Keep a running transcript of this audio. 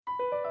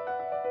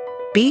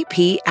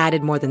BP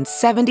added more than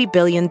 $70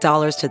 billion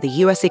to the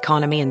U.S.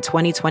 economy in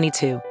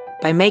 2022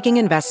 by making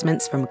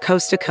investments from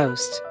coast to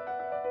coast.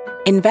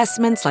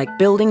 Investments like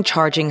building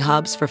charging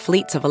hubs for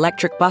fleets of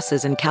electric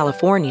buses in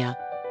California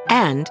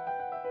and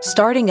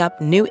starting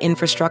up new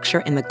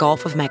infrastructure in the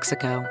Gulf of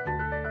Mexico.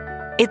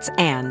 It's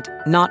and,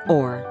 not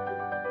or.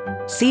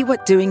 See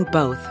what doing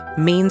both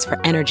means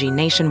for energy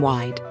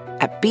nationwide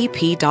at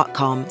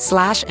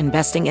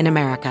bp.com/investing in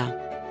America.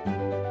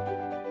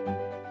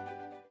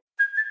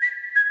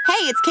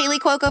 Hey, it's Kaylee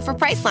Cuoco for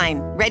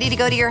Priceline. Ready to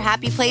go to your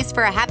happy place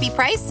for a happy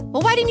price?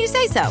 Well, why didn't you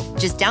say so?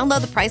 Just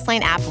download the Priceline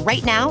app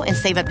right now and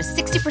save up to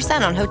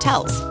 60% on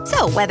hotels.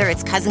 So whether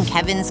it's Cousin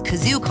Kevin's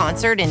Kazoo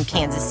Concert in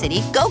Kansas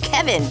City, go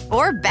Kevin,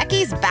 or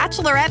Becky's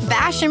Bachelorette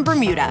Bash in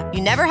Bermuda,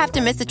 you never have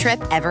to miss a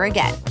trip ever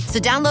again. So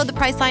download the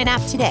Priceline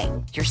app today.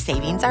 Your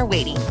savings are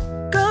waiting.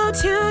 Go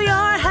to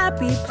your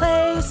happy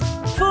place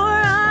for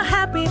a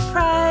happy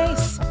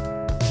price.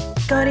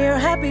 Go to your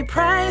happy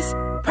price,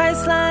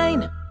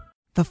 Priceline.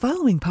 The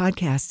following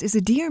podcast is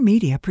a Dear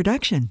Media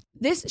production.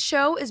 This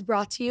show is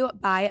brought to you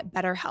by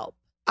BetterHelp.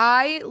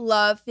 I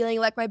love feeling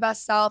like my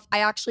best self. I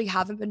actually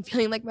haven't been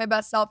feeling like my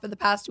best self for the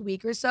past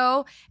week or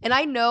so. And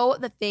I know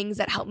the things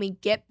that help me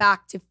get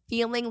back to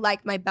feeling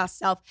like my best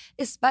self,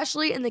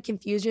 especially in the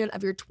confusion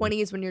of your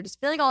 20s when you're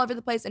just feeling all over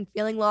the place and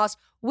feeling lost,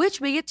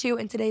 which we get to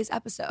in today's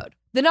episode.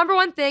 The number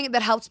one thing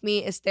that helps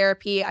me is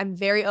therapy. I'm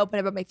very open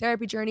about my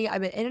therapy journey.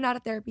 I've been in and out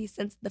of therapy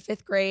since the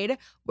 5th grade.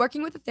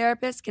 Working with a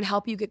therapist can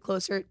help you get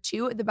closer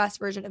to the best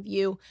version of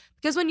you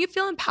because when you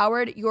feel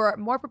empowered, you're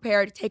more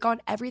prepared to take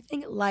on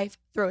everything life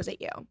throws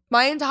at you.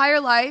 My entire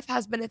life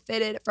has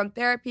benefited from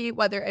therapy,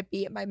 whether it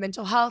be my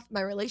mental health,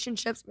 my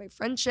relationships, my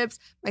friendships,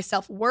 my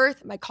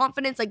self-worth, my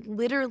confidence, like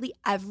literally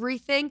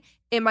everything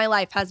in my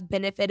life has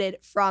benefited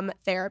from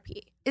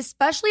therapy.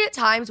 Especially at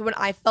times when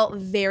I felt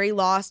very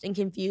lost and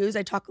confused.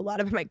 I talk a lot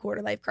about my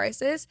quarter life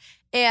crisis,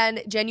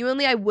 and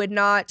genuinely I would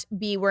not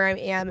be where I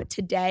am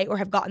today or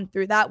have gotten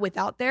through that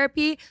without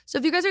therapy. So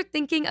if you guys are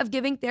thinking of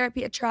giving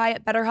therapy a try,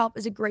 BetterHelp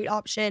is a great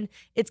option.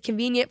 It's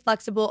convenient,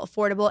 flexible,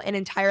 affordable, and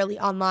entirely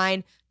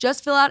online.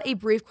 Just fill out a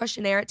brief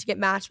questionnaire to get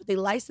matched with a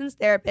licensed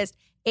therapist,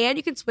 and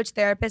you can switch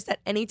therapists at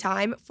any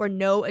time for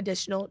no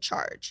additional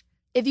charge.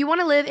 If you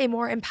want to live a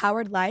more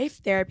empowered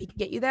life, therapy can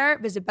get you there.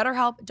 Visit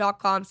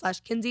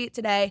betterhelp.com/Kinsey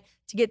today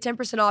to get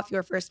 10% off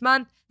your first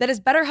month. That is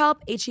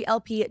BetterHelp,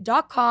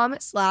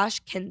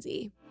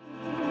 HELP.com/Kinsey.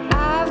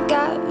 I've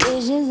got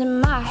visions in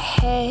my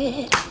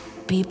head.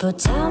 People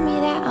tell me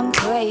that I'm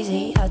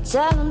crazy. I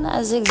tell them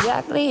that's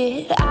exactly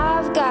it.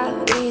 I've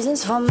got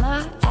reasons for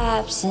my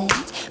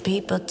absence.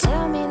 People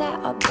tell me that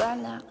I'll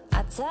burn out.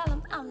 I tell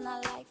them I'm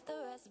not like the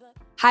rest, but...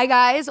 Hi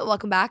guys,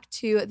 welcome back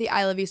to the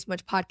I Love You So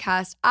Much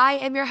podcast. I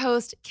am your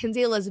host,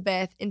 Kinsey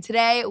Elizabeth, and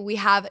today we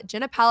have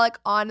Jenna Palek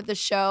on the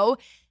show.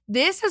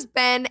 This has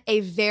been a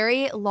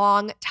very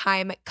long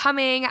time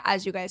coming,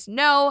 as you guys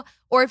know,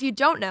 or if you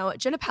don't know,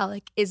 Jenna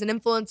Palek is an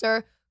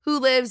influencer who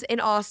lives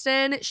in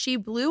Austin. She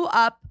blew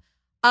up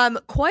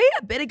quite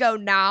a bit ago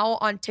now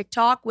on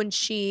TikTok when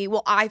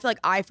I feel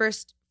like I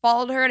first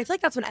followed her, and I feel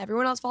like that's when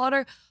everyone else followed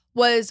her,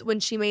 was when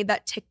she made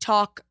that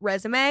TikTok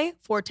resume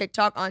for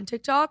TikTok on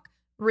TikTok.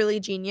 Really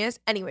genius.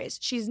 Anyways,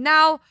 she's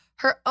now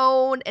her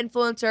own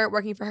influencer,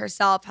 working for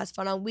herself, has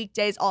fun on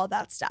Weekdays, all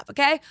that stuff,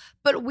 okay?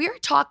 But we're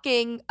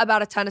talking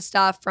about a ton of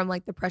stuff from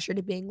like the pressure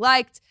to being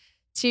liked,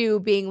 to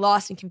being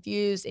lost and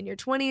confused in your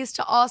 20s,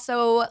 to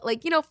also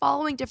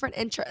following different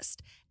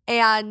interests.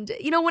 And,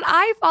 when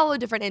I follow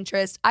different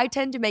interests, I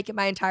tend to make it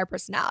my entire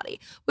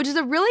personality, which is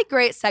a really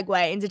great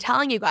segue into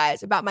telling you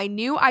guys about my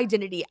new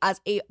identity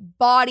as a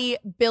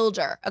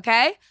bodybuilder,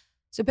 okay?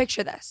 So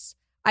picture this.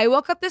 I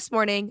woke up this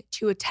morning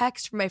to a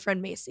text from my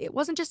friend Macy. It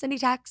wasn't just any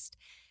text.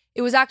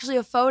 It was actually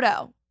a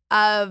photo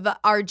of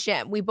our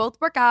gym. We both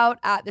work out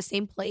at the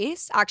same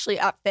place, actually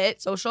at Fit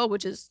Social,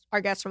 which is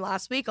our guest from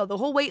last week, the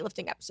whole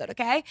weightlifting episode,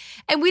 okay?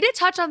 And we did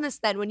touch on this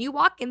then. When you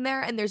walk in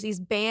there and there's these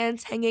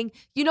bands hanging,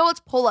 it's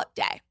pull-up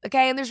day,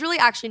 okay? And there's really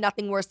actually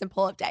nothing worse than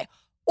pull-up day.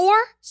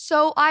 Or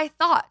so I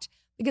thought,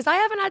 because I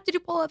haven't had to do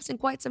pull-ups in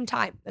quite some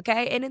time,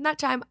 okay? And in that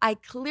time, I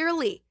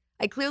clearly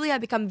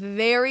have become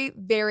very,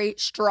 very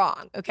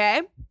strong,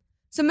 okay?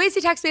 So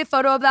Macy texted me a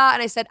photo of that,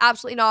 and I said,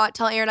 absolutely not.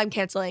 Tell Aaron I'm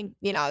canceling.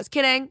 I was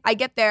kidding. I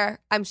get there.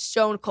 I'm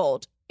stone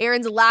cold.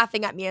 Aaron's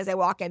laughing at me as I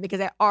walk in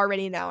because I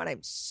already know, and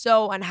I'm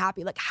so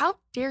unhappy. Like, how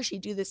dare she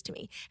do this to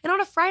me? And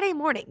on a Friday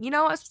morning,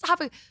 I was supposed to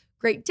have a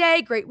great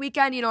day, great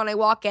weekend, and I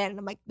walk in, and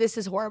I'm like, this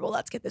is horrible.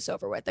 Let's get this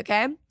over with,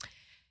 okay?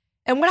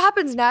 And what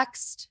happens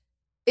next?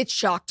 It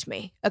shocked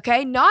me,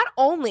 okay? Not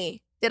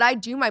only did I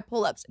do my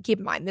pull-ups, keep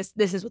in mind,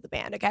 this is with the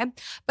band, okay?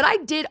 But I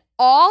did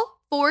all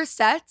 4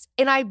 sets,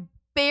 and I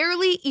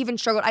barely even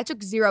struggled. I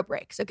took 0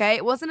 breaks, okay?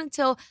 It wasn't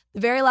until the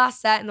very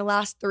last set and the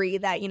last 3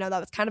 that, that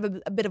was kind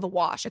of a bit of a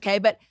wash, okay?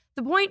 But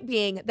the point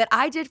being that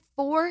I did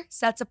 4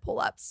 sets of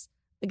pull-ups,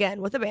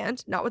 again, with a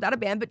band, not without a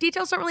band, but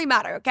details don't really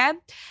matter, okay?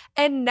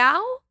 And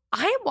now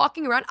I am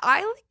walking around,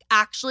 I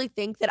actually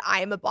think that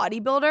I am a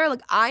bodybuilder.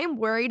 I am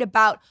worried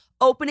about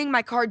opening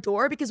my car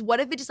door because what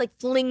if it just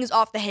flings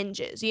off the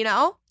hinges,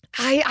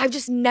 I've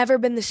just never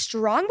been this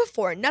strong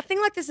before. Nothing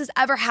like this has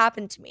ever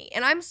happened to me.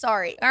 And I'm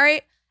sorry, all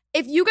right?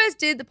 If you guys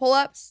did the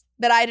pull-ups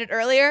that I did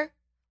earlier,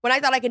 when I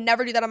thought I could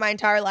never do that in my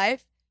entire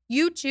life,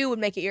 you too would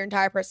make it your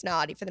entire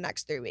personality for the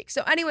next 3 weeks.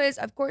 So anyways,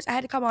 of course, I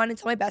had to come on and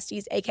tell my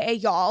besties, aka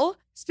y'all.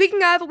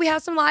 Speaking of, we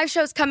have some live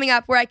shows coming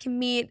up where I can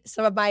meet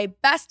some of my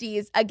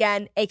besties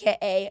again,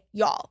 aka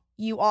y'all.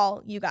 You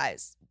all, you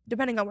guys,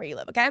 depending on where you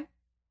live, okay?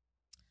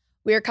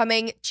 We are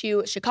coming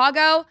to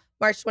Chicago,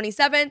 March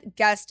 27th,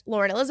 guest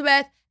Lauren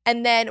Elizabeth.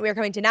 And then we are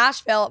coming to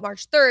Nashville,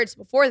 March 3rd. So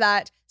before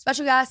that,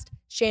 special guest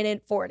Shannon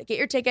Ford. Get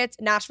your tickets.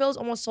 Nashville is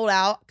almost sold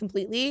out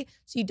completely.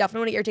 So you definitely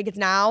want to get your tickets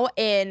now.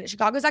 And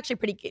Chicago is actually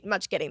pretty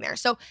much getting there.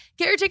 So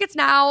get your tickets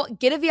now.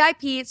 Get a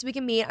VIP so we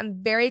can meet.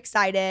 I'm very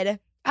excited.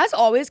 As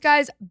always,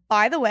 guys,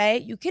 by the way,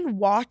 you can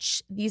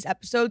watch these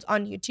episodes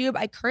on YouTube.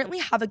 I currently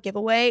have a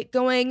giveaway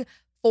going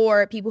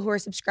for people who are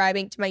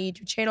subscribing to my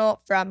YouTube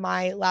channel from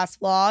my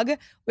last vlog.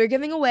 We're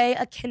giving away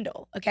a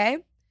Kindle, okay?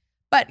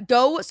 But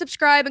go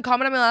subscribe and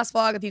comment on my last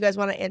vlog if you guys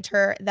want to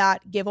enter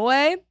that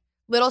giveaway.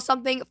 Little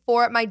something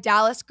for my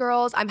Dallas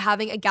girls. I'm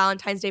having a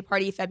Galentine's Day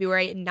party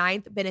February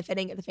 9th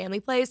benefiting the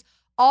family place.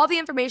 All the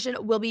information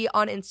will be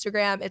on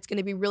Instagram. It's going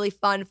to be really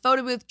fun.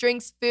 Photo booth,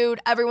 drinks, food.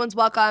 Everyone's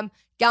welcome.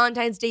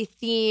 Galentine's Day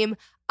theme.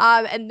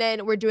 And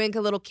then we're doing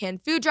a little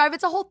canned food drive.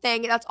 It's a whole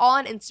thing. That's all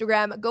on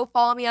Instagram. Go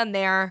follow me on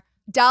there.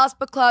 Dallas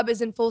Book Club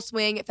is in full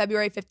swing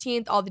February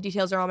 15th. All the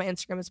details are on my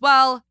Instagram as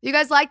well. If you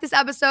guys like this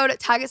episode,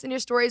 tag us in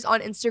your stories on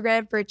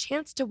Instagram for a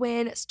chance to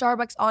win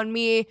Starbucks on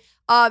me.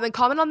 And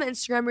comment on the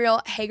Instagram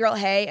reel, hey girl,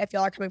 hey, if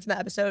y'all are coming from the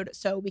episode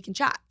so we can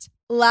chat.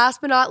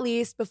 Last but not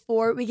least,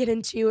 before we get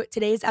into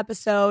today's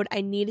episode,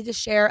 I needed to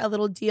share a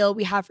little deal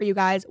we have for you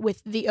guys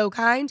with the O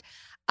Kind.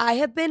 I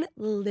have been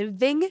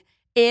living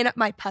in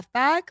my puff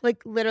bag,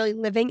 like literally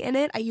living in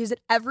it. I use it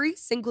every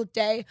single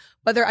day,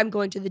 whether I'm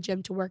going to the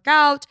gym to work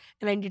out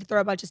and I need to throw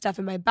a bunch of stuff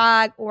in my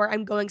bag, or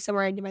I'm going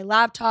somewhere, I need my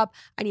laptop,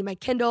 I need my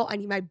Kindle, I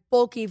need my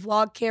bulky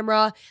vlog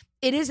camera.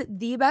 It is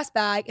the best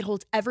bag. It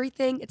holds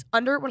everything. It's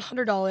under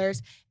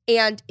 $100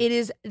 and it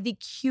is the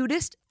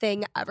cutest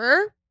thing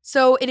ever.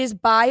 So it is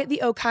by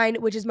the O Kind,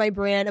 which is my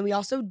brand. And we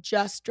also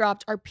just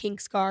dropped our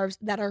pink scarves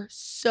that are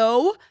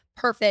so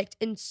perfect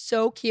and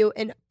so cute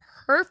and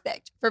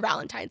perfect for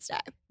Valentine's Day.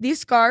 These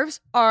scarves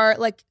are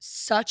like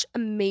such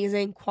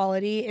amazing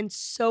quality and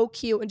so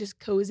cute and just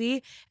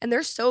cozy. And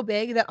they're so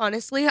big that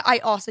honestly, I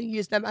also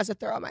use them as a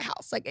throw in my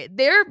house. Like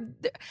the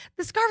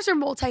scarves are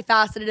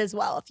multifaceted as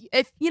well,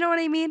 if you know what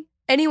I mean.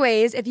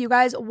 Anyways, if you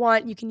guys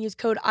want, you can use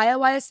code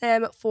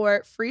ILYSM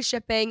for free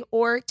shipping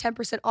or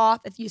 10%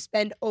 off if you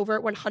spend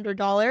over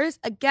 $100.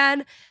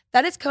 Again,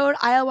 that is code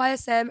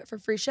ILYSM for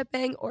free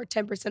shipping or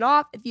 10%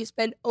 off if you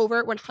spend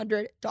over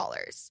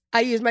 $100.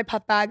 I use my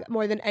puff bag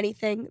more than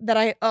anything that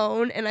I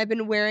own, and I've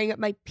been wearing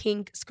my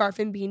pink scarf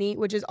and beanie,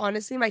 which is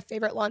honestly my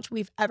favorite lunch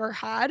we've ever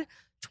had,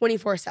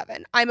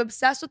 24/7. I'm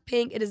obsessed with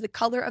pink. It is the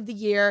color of the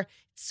year.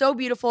 It's so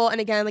beautiful.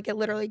 And again, like it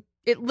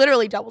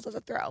literally doubles as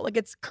a throw. Like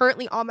it's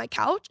currently on my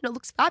couch and it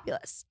looks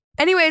fabulous.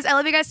 Anyways, I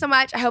love you guys so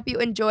much. I hope you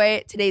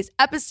enjoy today's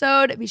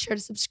episode. Be sure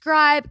to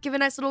subscribe, give a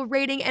nice little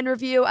rating and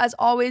review. As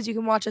always, you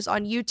can watch us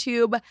on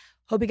YouTube.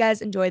 Hope you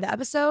guys enjoy the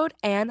episode,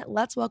 and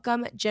let's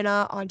welcome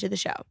Jenna onto the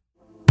show.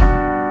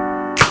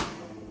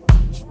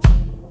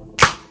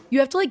 You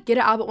have to like get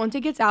it out, but once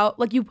it gets out,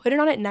 like you put it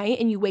on at night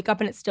and you wake up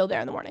and it's still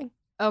there in the morning.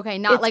 Okay,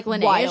 not It's like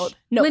Laneige. wild.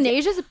 No,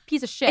 Laneige is a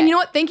piece of shit. And you know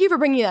what? Thank you for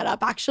bringing that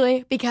up,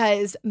 actually,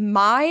 because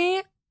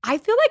I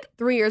feel like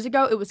 3 years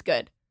ago it was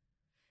good.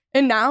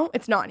 And now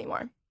it's not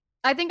anymore.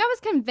 I think I was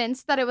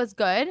convinced that it was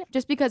good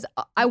just because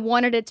I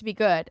wanted it to be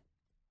good.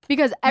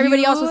 Because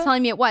everybody else was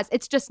telling me it was.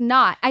 It's just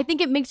not. I think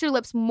it makes your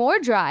lips more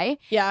dry.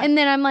 Yeah. And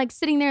then I'm like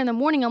sitting there in the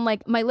morning, I'm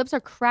like, my lips are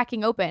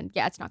cracking open.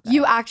 Yeah, it's not good.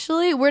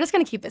 We're just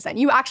going to keep this in.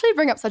 You actually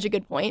bring up such a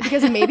good point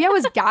because maybe I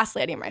was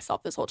gaslighting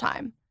myself this whole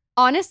time.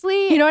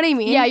 Honestly, you know what I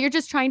mean? Yeah, you're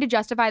just trying to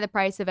justify the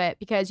price of it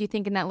because you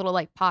think in that little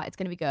like pot it's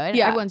going to be good.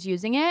 Yeah. Everyone's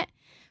using it.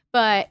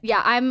 But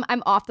yeah, I'm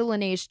off the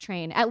Laneige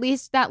train. At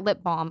least that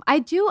lip balm.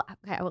 I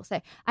will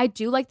say, I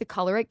do like the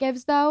color it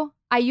gives though.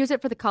 I use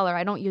it for the color.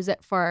 I don't use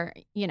it for,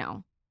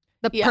 the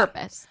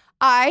purpose.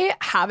 I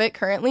have it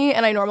currently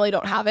and I normally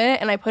don't have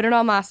it. And I put it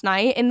on last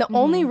night. And the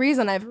only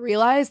reason I've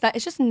realized that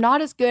it's just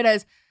not as good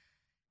as,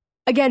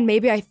 again,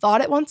 maybe I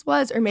thought it once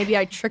was, or maybe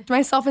I tricked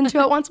myself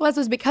into it once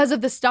was because of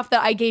the stuff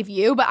that I gave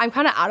you. But I'm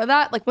kind of out of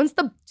that. Like once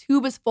the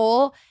tube is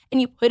full and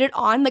you put it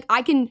on, like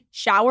I can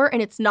shower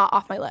and it's not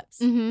off my lips.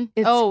 Mm-hmm.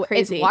 It's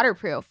crazy. It's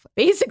waterproof.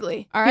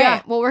 Basically. All right.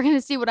 Yeah. Well, we're going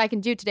to see what I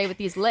can do today with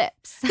these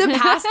lips. The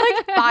past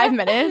 5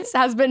 minutes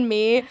has been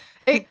me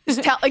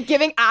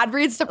giving ad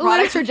reads to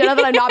products for Jenna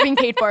that I'm not being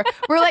paid for.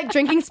 We're like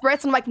drinking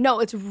spritz and I'm like, no,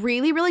 it's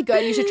really, really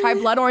good. You should try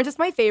blood orange. It's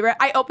my favorite.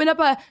 I opened up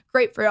a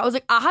grapefruit. I was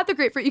like, I'll have the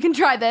grapefruit. You can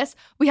try this.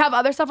 We have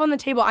other stuff on the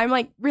table. I'm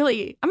like,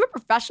 really, I'm a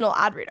professional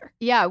ad reader.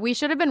 Yeah, we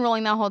should have been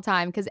rolling that whole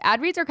time because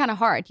ad reads are kind of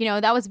hard.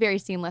 That was very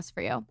seamless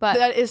for you. But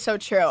that is so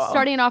true.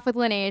 Starting off with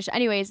Laneige.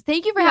 Anyways,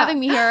 thank you for having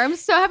me here. I'm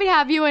so happy to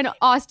have you in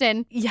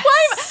Austin.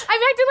 Yes.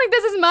 I'm acting like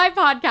this is my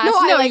podcast. No,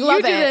 I love you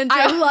do the it. intro.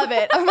 I love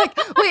it. I'm like,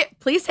 wait,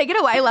 please take it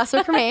away. Less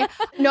work for me.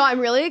 No, I'm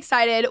really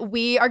excited.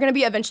 We are going to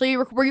be eventually,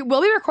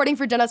 we'll be recording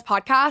for Jenna's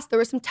podcast. There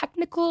were some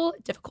technical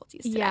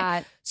difficulties today.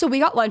 Yeah. So we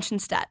got lunch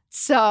instead.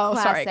 So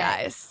sorry,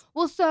 guys.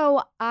 Well,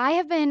 so I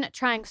have been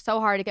trying so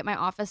hard to get my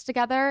office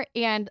together,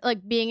 and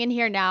like being in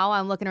here now,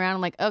 I'm looking around,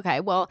 I'm like, okay,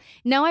 well,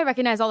 now I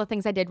recognize all the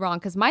things I did wrong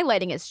because my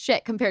lighting is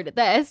shit compared to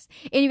this.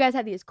 And you guys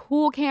have these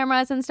cool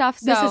cameras and stuff.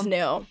 So This is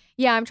new.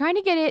 yeah, I'm trying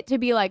to get it to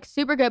be like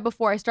super good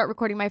before I start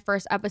recording my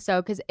first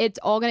episode because it's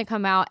all going to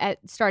come out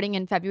starting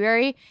in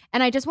February.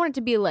 And I just want it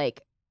to be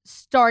like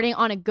starting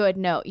on a good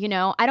note, you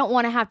know? I don't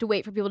want to have to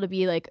wait for people to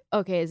be like,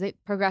 okay, is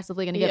it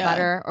progressively going to get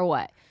better or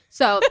what?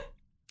 So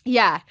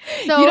yeah.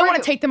 So you don't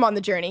want to take them on the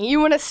journey. You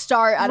want to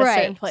start at a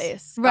certain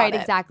place. Right,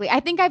 exactly.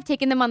 I think I've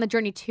taken them on the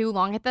journey too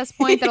long at this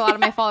point that a lot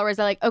of my followers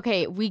are like,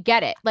 okay, we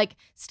get it. Like,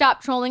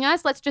 stop trolling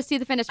us. Let's just see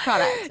the finished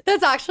product.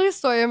 That's actually a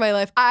story of my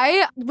life.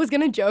 I was going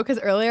to joke because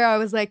earlier I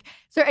was like,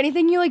 is there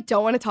anything you like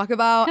don't want to talk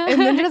about?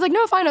 And then Jenna's like,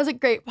 no, fine. I was like,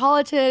 great.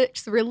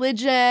 Politics,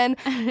 religion.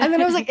 And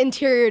then I was like,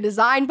 interior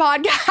design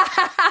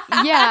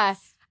podcast. Yeah.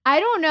 I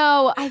don't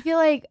know. I feel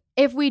like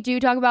if we do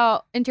talk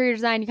about interior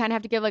design, you kind of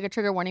have to give like a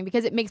trigger warning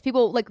because it makes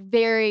people like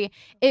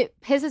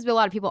it pisses a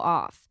lot of people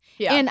off.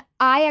 Yeah. And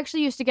I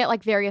actually used to get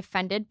like very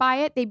offended by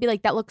it. They'd be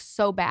like, that looks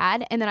so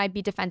bad. And then I'd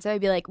be defensive.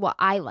 I'd be like, well,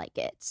 I like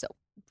it. So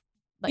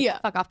like,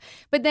 fuck off.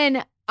 But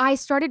then I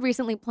started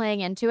recently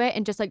playing into it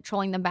and just like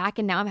trolling them back.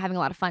 And now I'm having a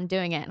lot of fun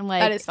doing it. I'm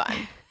like, that is fun.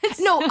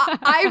 No,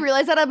 I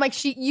realized that. I'm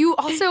like, you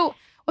also,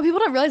 what people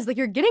don't realize is like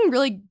you're getting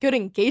really good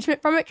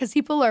engagement from it because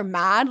people are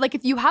mad. Like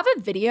if you have a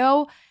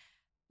video,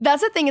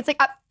 that's the thing. It's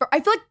like, I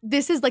feel like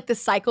this is like the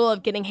cycle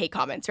of getting hate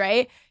comments,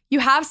 right? You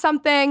have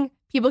something,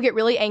 people get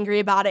really angry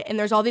about it, and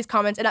there's all these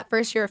comments, and at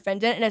first you're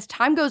offended, and as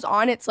time goes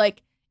on, it's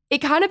like, it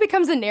kind of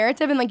becomes a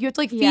narrative, and like you have to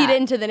like feed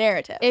into the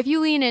narrative. If you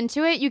lean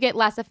into it, you get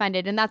less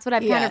offended, and that's what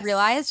I've kind of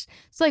realized.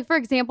 So like, for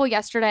example,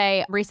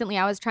 recently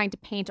I was trying to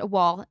paint a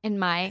wall in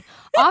my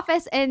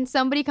office, and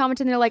somebody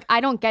commented, and they're like,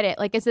 I don't get it.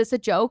 Like, is this a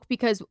joke?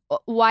 Because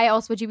why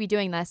else would you be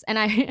doing this? And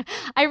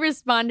I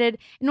responded,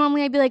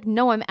 normally I'd be like,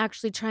 no, I'm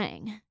actually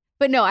trying.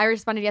 But no, I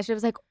responded yesterday. I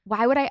was like,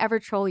 why would I ever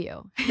troll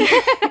you?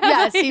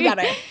 Yeah, see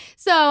better.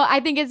 So I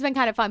think it's been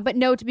kind of fun. But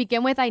no, to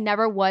begin with, I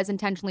never was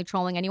intentionally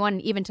trolling anyone.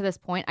 And even to this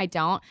point, I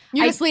don't.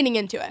 You're just leaning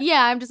into it.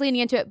 Yeah, I'm just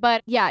leaning into it.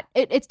 But yeah,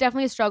 it's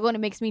definitely a struggle and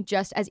it makes me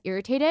just as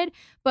irritated.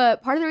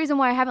 But part of the reason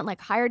why I haven't like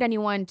hired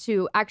anyone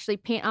to actually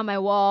paint on my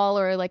wall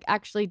or like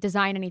actually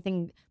design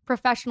anything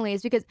professionally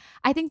is because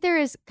I think there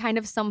is kind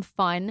of some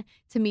fun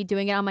to me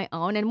doing it on my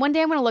own. And one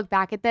day I'm going to look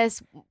back at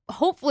this.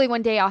 Hopefully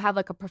one day I'll have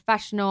like a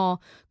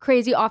professional,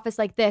 crazy office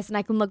like this. And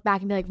I can look back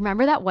and be like,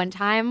 remember that one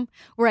time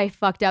where I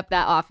fucked up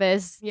that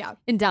office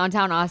in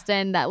downtown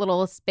Austin, that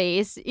little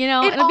space, you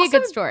know? It'll be a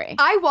good story.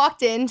 I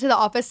walked into the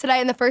office today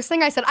and the first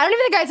thing I said, I don't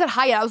even think I said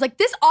hi yet. I was like,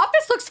 this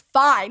office looks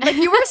fine. Like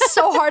you were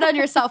so hard on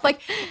yourself.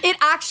 Like it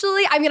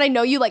actually, I mean, I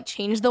know you like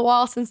changed the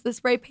wall since the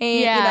spray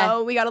paint, you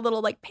know, we got a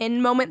little like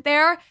pin moment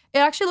there. It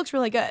actually looks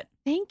really good.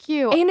 Thank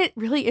you. And it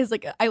really is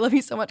like, I love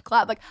you so much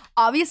collab. Like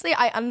obviously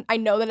I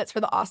know that it's for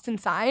the Austin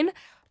sign,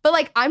 but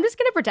like, I'm just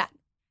going to pretend.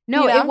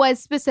 No, it was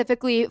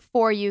specifically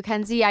for you,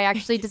 Kenzie. I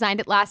actually designed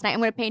it last night. I'm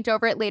going to paint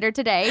over it later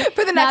today.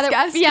 For the next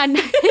guest? Yeah.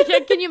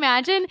 Can you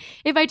imagine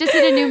if I just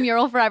did a new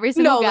mural for every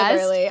single guest?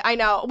 No, literally. I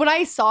know. When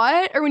I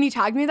saw it or when you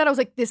tagged me that, I was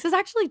like, this is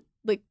actually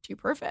like too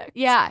perfect.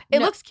 Yeah.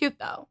 It looks cute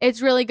though.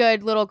 It's really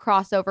good little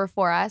crossover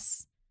for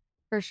us.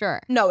 For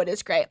sure. No, it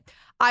is great.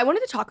 I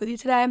wanted to talk with you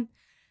today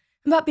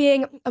about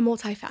being a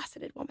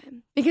multifaceted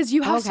woman because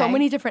you have so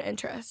many different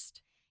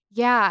interests.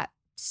 Yeah.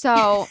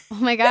 So, oh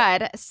my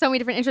God, so many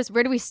different interests.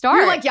 Where do we start?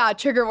 You're like, yeah,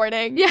 trigger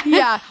warning.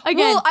 Yeah.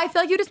 Again. Well, I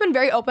feel like you've just been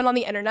very open on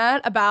the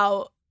internet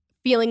about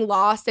feeling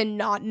lost and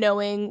not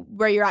knowing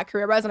where you're at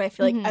career-wise. And I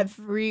feel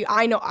like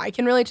I know I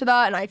can relate to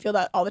that and I feel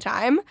that all the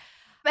time.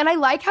 And I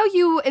like how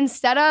you,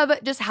 instead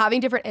of just having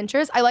different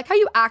interests, I like how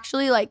you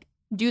actually like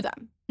do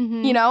them.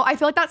 You know, I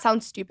feel like that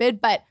sounds stupid,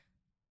 but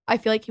I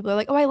feel like people are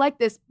like, oh, I like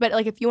this. But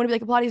like, if you want to be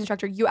like a Pilates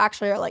instructor, you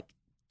actually are like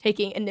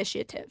taking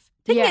initiative.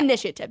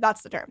 Initiative,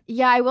 that's the term.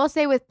 Yeah, I will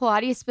say with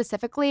Pilates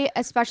specifically,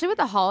 especially with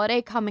the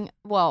holiday coming,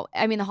 well,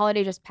 I mean, the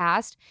holiday just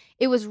passed.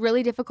 It was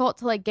really difficult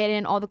to like get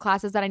in all the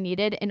classes that I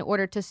needed in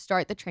order to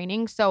start the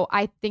training. So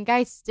I think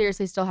I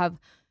seriously still have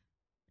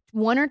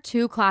 1 or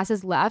 2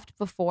 classes left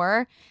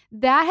before.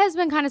 That has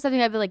been kind of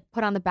something I've like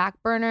put on the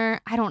back burner.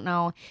 I don't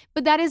know.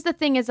 But that is the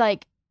thing is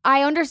like,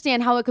 I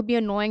understand how it could be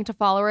annoying to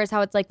followers,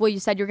 how it's like, well, you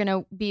said you're going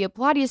to be a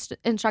Pilates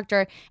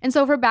instructor. And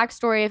so for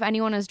backstory, if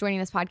anyone is joining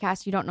this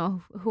podcast, you don't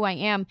know who I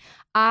am.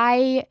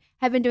 I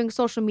have been doing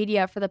social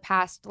media for the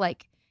past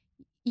like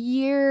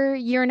year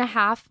and a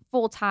half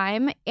full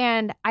time.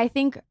 And I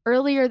think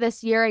earlier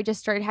this year, I just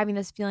started having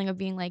this feeling of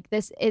being like,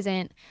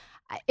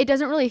 it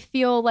doesn't really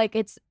feel like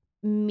it's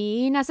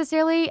me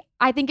necessarily.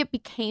 I think it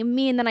became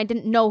me and then I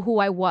didn't know who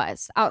I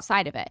was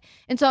outside of it.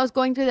 And so I was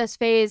going through this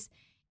phase.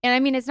 And I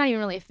mean, it's not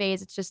even really a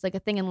phase. It's just like a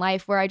thing in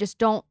life where I just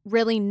don't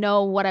really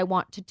know what I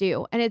want to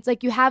do. And it's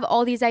like you have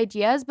all these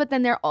ideas, but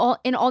then they're all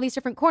in all these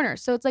different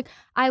corners. So it's like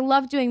I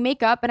love doing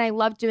makeup and I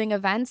love doing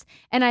events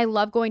and I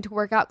love going to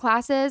workout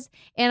classes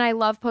and I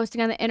love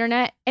posting on the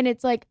internet. And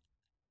it's like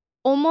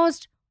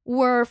almost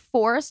were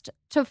forced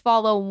to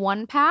follow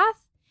one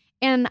path.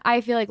 And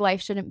I feel like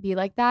life shouldn't be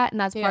like that.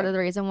 And that's part of the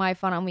reason why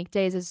Fun on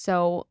Weekdays is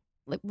so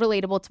like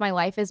relatable to my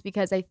life, is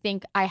because I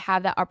think I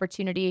have that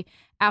opportunity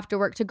after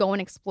work to go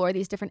and explore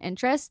these different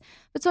interests.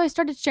 But so I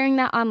started sharing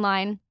that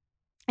online,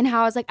 and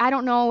how I was like, I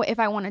don't know if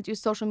I want to do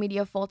social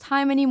media full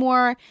time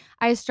anymore.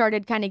 I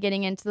started kind of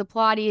getting into the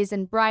Pilates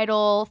and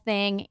bridal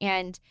thing.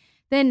 And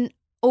then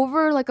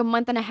over like a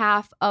month and a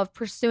half of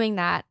pursuing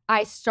that,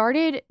 I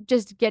started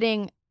just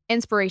getting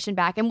inspiration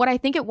back. And what I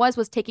think it was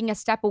taking a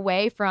step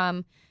away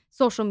from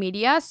social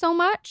media so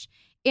much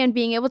and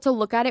being able to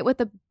look at it with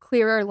a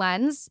clearer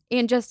lens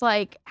and just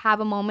like have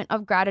a moment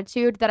of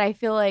gratitude that I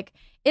feel like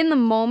in the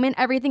moment,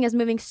 everything is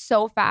moving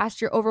so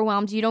fast, you're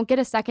overwhelmed. You don't get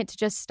a second to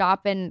just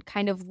stop and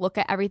kind of look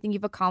at everything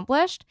you've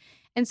accomplished.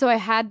 And so I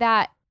had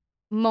that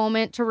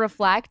moment to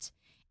reflect,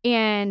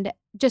 and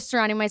just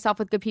surrounding myself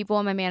with good people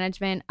in my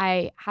management,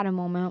 I had a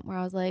moment where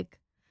I was like,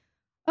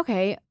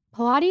 okay,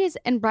 Pilates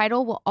and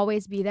bridal will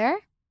always be there,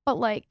 but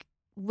like,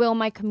 will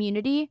my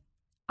community?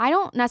 I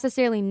don't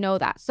necessarily know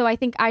that. So I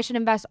think I should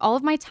invest all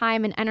of my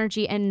time and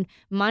energy and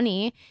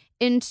money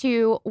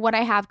into what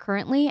I have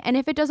currently. And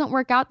if it doesn't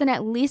work out, then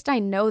at least I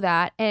know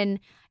that. And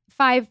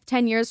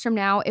 5-10 years from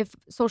now, if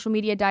social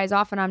media dies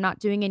off and I'm not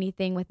doing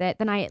anything with it,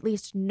 then I at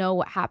least know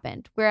what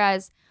happened.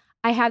 Whereas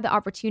I have the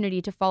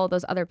opportunity to follow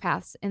those other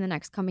paths in the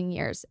next coming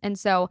years. And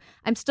so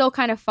I'm still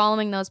kind of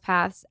following those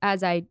paths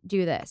as I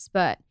do this.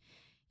 But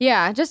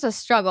yeah, just a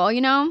struggle, you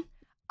know?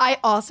 I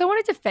also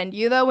want to defend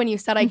you, though, when you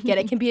said I get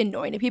it can be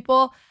annoying to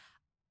people.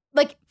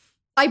 Like,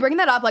 I bring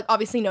that up, like,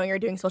 obviously knowing you're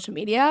doing social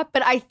media,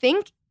 but I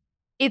think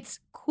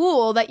it's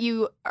cool that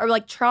you are,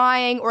 like,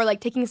 trying or,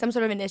 like, taking some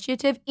sort of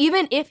initiative,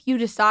 even if you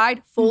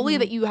decide fully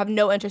that you have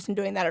no interest in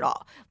doing that at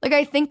all. Like,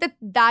 I think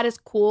that is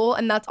cool,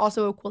 and that's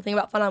also a cool thing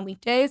about Fun on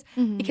Weekdays,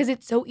 because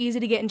it's so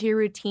easy to get into your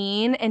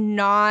routine and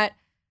not...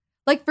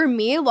 Like, for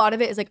me, a lot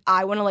of it is, like,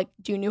 I want to, like,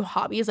 do new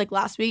hobbies. Like,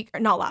 last week,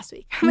 or not last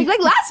week. I'm like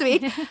last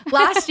week.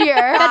 Last year.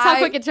 That's how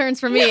quick it turns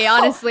for me,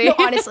 honestly. No,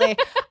 honestly.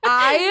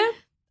 I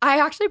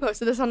actually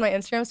posted this on my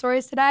Instagram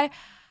stories today.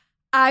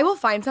 I will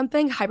find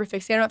something,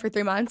 hyperfixate on it for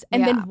 3 months,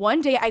 and then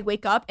one day I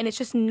wake up and it's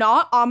just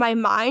not on my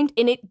mind,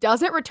 and it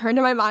doesn't return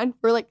to my mind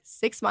for, like,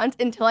 6 months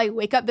until I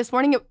wake up this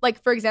morning.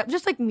 Like, for example,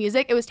 just, like,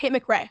 music. It was Tate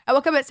McRae. I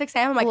woke up at 6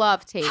 a.m. I'm like,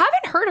 love Tate.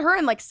 Haven't heard her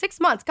in, like, 6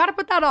 months. Gotta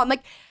put that on.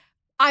 Like,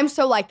 I'm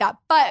so like that.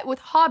 But with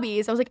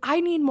hobbies, I was like,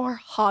 I need more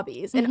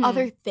hobbies and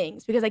other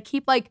things, because I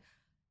keep like,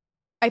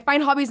 I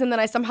find hobbies and then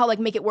I somehow like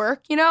make it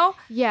work, you know?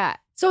 Yeah.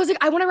 So I was like,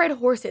 I want to ride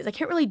horses. I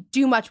can't really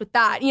do much with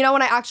that, you know,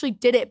 when I actually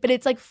did it. But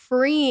it's like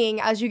freeing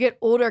as you get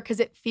older, because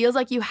it feels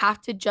like you have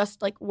to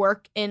just like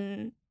work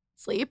in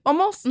sleep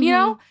almost, you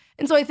know?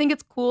 And so I think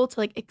it's cool to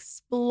like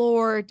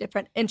explore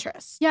different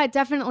interests. Yeah,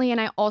 definitely. And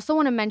I also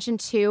want to mention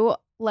too,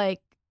 like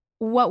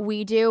what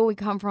we do, we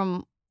come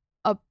from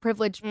a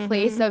privileged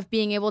place of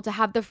being able to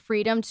have the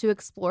freedom to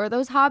explore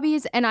those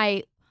hobbies. And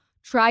I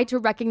try to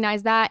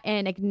recognize that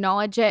and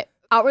acknowledge it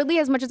outwardly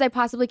as much as I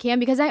possibly can,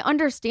 because I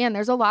understand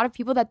there's a lot of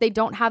people that they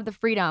don't have the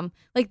freedom.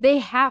 Like, they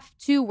have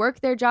to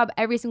work their job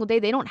every single day.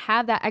 They don't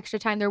have that extra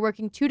time. They're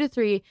working 2 to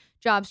 3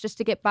 jobs just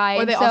to get by.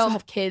 Or they also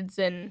have kids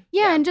and...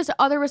 Yeah, and just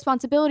other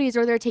responsibilities,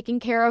 or they're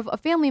taking care of a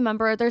family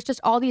member. There's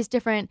just all these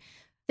different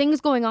things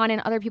going on in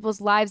other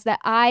people's lives that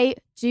I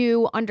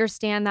do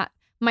understand that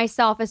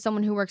myself as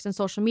someone who works in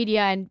social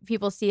media, and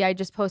people see I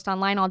just post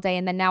online all day,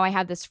 and then now I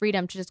have this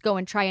freedom to just go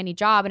and try any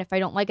job, and if I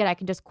don't like it, I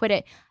can just quit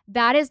it.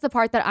 That is the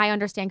part that I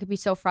understand could be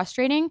so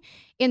frustrating.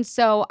 And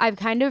so I've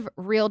kind of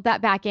reeled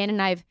that back in,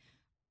 and I've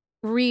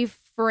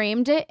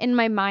reframed it in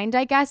my mind,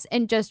 I guess,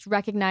 and just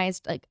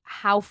recognized like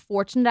how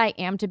fortunate I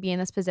am to be in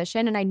this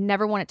position. And I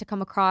never want it to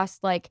come across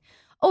like,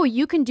 oh,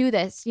 you can do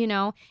this, you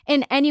know?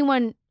 And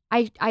anyone,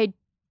 I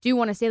do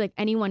want to say like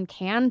anyone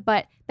can,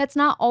 but that's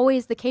not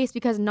always the case,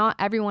 because not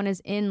everyone is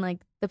in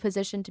like the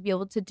position to be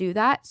able to do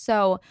that.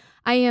 So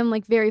I am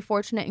like very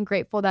fortunate and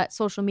grateful that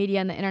social media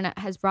and the internet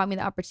has brought me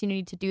the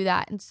opportunity to do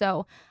that. And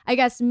so I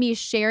guess me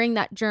sharing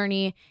that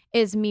journey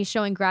is me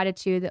showing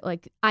gratitude that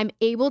like I'm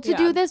able to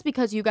do this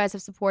because you guys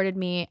have supported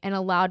me and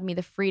allowed me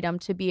the freedom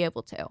to be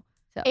able to.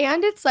 So.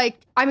 And it's like,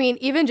 I mean,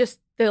 even just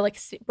the like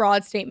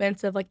broad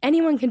statements of like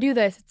anyone can do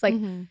this. It's like,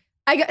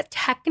 I guess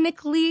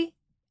technically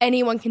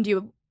anyone can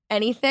do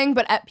anything,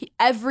 but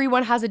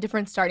everyone has a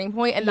different starting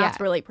point, and that's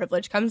where like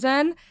privilege comes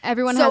in.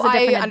 Everyone has a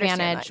different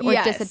advantage or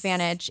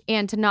disadvantage,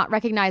 and to not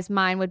recognize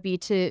mine would be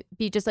to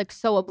be just like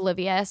so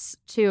oblivious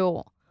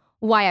to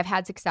why I've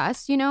had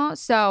success, you know?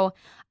 So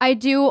I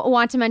do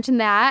want to mention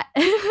that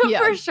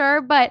for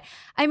sure. But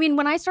I mean,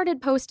 when I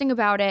started posting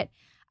about it,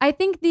 I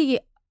think the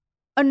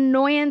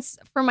annoyance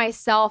for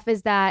myself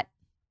is that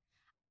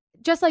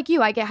just like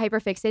you, I get hyper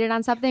fixated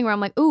on something where I'm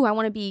like, ooh, I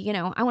want to be, you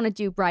know, I want to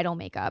do bridal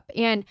makeup,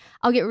 and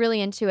I'll get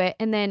really into it.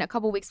 And then a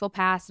couple weeks will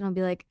pass and I'll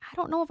be like, I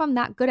don't know if I'm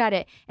that good at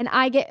it. And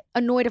I get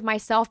annoyed of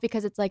myself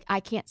because it's like,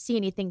 I can't see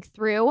anything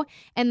through.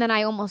 And then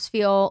I almost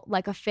feel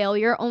like a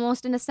failure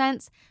almost in a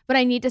sense, but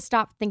I need to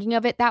stop thinking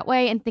of it that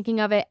way and thinking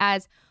of it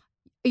as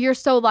you're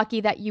so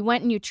lucky that you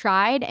went and you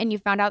tried and you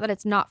found out that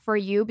it's not for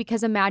you,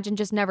 because imagine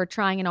just never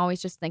trying and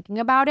always just thinking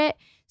about it.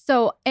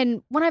 So,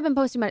 and when I've been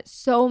posting about it,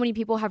 so many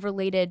people have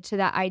related to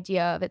that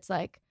idea of it's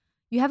like,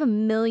 you have a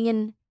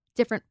million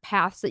different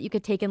paths that you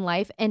could take in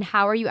life, and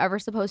how are you ever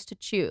supposed to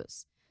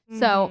choose?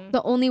 So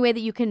the only way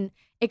that you can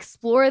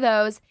explore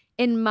those,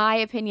 in my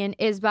opinion,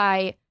 is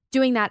by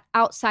doing that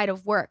outside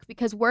of work,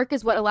 because work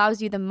is what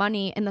allows you the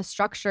money and the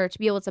structure to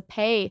be able to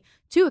pay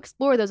to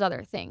explore those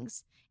other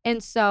things.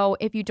 And so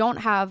if you don't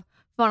have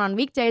fun on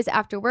weekdays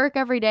after work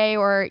every day,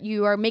 or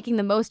you are making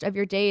the most of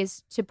your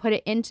days to put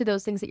it into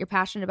those things that you're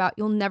passionate about,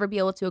 you'll never be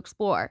able to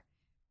explore.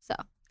 So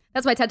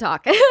that's my TED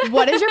Talk.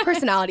 What is your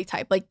personality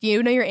type? Like, do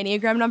you know your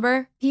Enneagram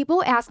number?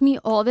 People ask me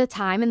all the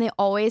time, and they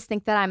always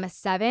think that I'm a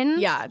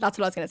 7. Yeah, that's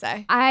what I was going to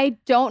say. I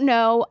don't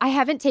know. I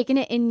haven't taken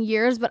it in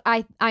years, but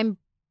I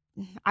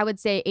would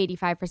say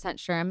 85%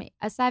 sure I'm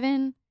a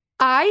 7.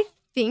 I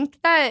think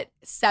that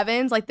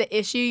 7's like the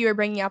issue you were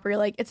bringing up where you're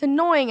like, it's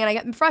annoying and I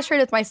get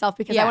frustrated with myself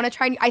because I want to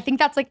try. I think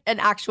that's like an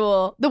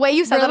actual, the way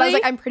you said that, I was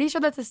like, I'm pretty sure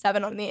that's a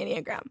 7 on the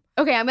Enneagram.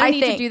 Okay, I'm going to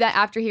need to do that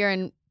after here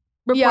and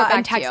report back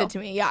and text to you. It to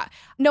me. Yeah.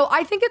 No,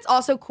 I think it's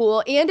also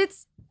cool, and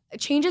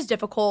change is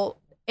difficult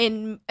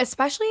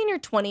especially in your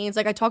 20s.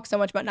 Like, I talk so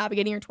much about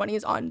navigating your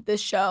 20s on this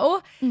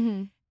show.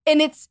 Mm-hmm.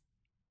 And it's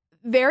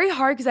very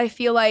hard because I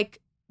feel like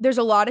there's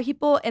a lot of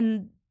people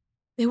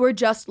who are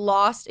just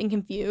lost and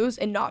confused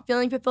and not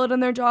feeling fulfilled in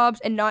their jobs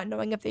and not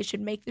knowing if they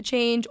should make the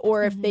change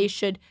or if they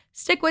should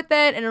stick with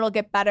it and it'll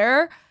get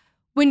better.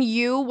 When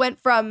you went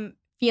from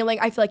feeling,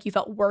 I feel like you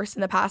felt worse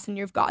in the past and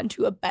you've gotten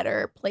to a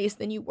better place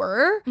than you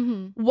were,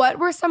 what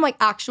were some like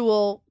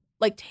actual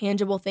like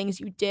tangible things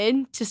you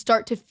did to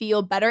start to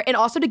feel better and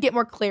also to get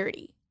more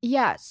clarity?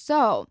 Yeah,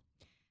 so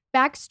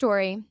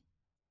backstory.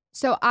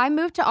 So I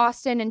moved to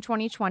Austin in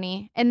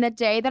 2020, and the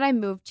day that I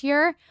moved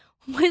here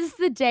was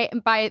the day,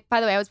 and by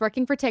the way, I was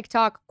working for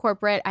TikTok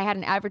corporate. I had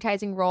an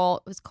advertising role.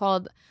 It was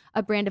called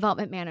a brand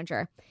development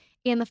manager.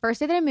 And the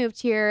first day that I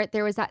moved here,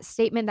 there was that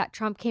statement that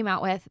Trump came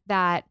out with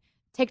that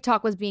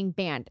TikTok was being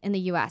banned in the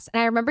US.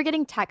 And I remember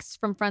getting texts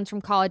from friends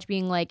from college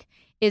being like,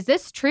 is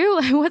this true?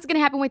 What's going to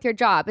happen with your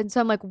job? And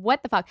so I'm like,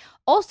 what the fuck?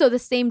 Also, the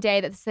same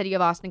day that the city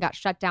of Austin got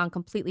shut down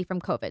completely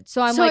from COVID.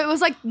 So it was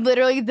like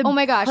literally the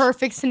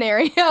perfect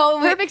scenario.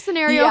 Perfect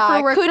scenario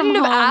for work from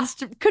home.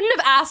 Couldn't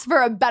have asked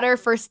for a better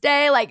first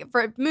day, like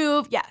for a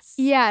move. Yes.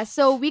 Yeah.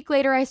 So a week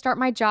later, I start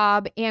my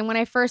job. And when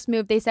I first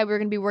moved, they said we were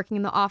going to be working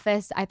in the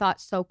office. I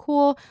thought, so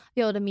cool,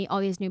 be able to meet all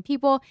these new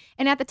people.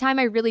 And at the time,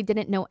 I really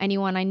didn't know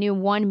anyone. I knew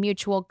one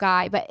mutual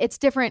guy, but it's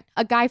different.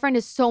 A guy friend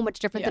is so much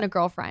different than a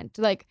girlfriend.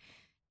 Like,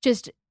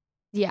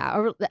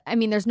 I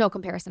mean, there's no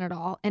comparison at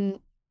all. And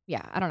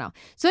yeah, I don't know.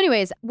 So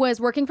anyways,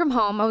 was working from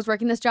home. I was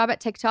working this job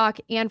at TikTok.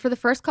 And for the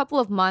first couple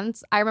of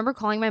months, I remember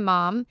calling my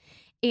mom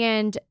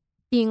and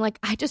being like,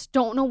 I just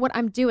don't know what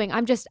I'm doing.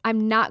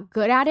 I'm not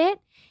good at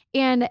it.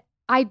 And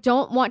I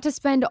don't want to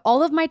spend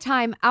all of my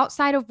time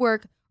outside of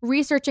work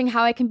researching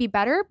how I can be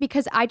better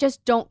because I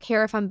just don't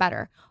care if I'm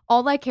better.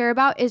 All I care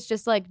about is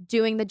just like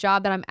doing the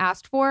job that I'm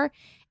asked for.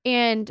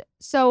 And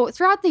so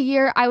throughout the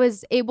year, I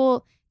was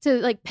able to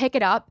like pick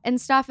it up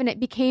and stuff, and it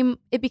became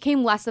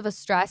less of a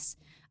stress.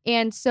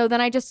 And so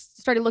then I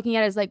just started looking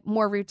at it as like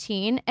more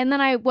routine. And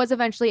then I was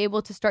eventually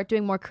able to start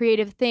doing more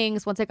creative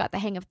things once I got the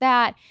hang of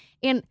that.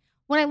 And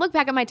when I look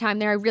back at my time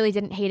there, I really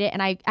didn't hate it,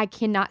 and I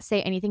cannot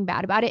say anything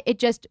bad about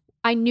it.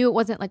 I knew it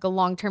wasn't like a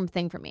long-term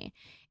thing for me.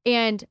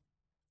 And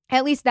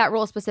at least that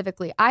role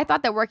specifically, I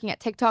thought that working at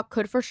TikTok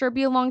could for sure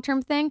be a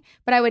long-term thing,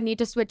 but I would need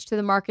to switch to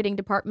the marketing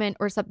department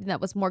or something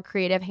that was more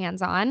creative,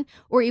 hands-on,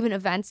 or even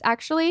events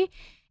actually.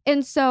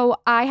 And so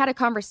I had a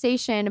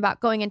conversation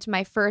about going into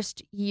my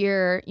first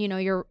year,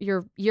 your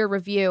year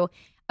review,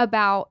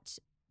 about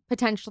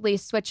potentially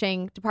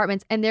switching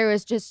departments, and there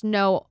was just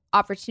no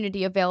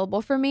opportunity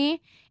available for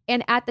me.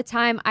 And at the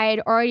time, I had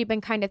already been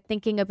kind of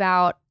thinking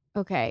about,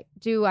 okay,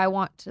 do I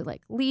want to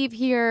like leave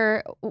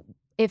here?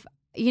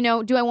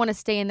 Do I want to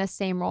stay in this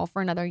same role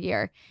for another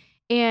year?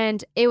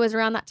 And it was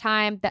around that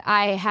time that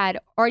I had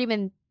already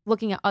been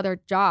looking at other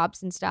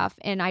jobs and stuff.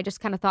 And I just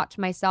kind of thought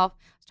to myself,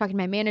 I was talking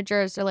to my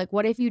managers, they're like,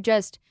 what if you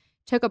just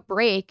took a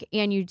break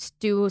and you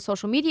do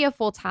social media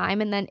full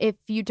time? And then if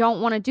you don't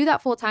want to do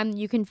that full time,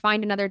 you can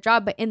find another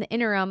job. But in the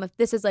interim, if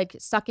this is like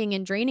sucking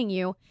and draining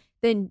you,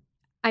 then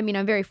I mean,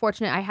 I'm very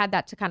fortunate I had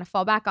that to kind of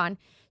fall back on.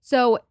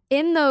 So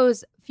in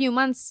those few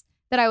months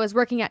that I was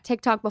working at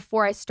TikTok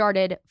before I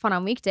started Fun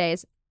on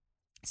Weekdays,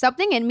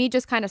 something in me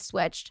just kind of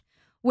switched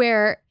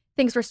where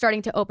things were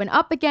starting to open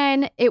up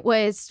again. It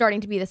was starting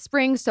to be the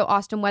spring, so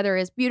Austin weather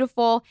is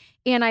beautiful.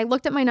 And I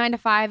looked at my 9 to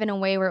 5 in a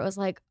way where it was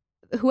like,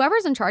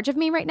 whoever's in charge of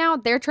me right now,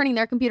 they're turning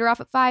their computer off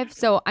at 5,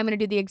 so I'm going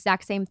to do the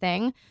exact same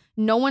thing.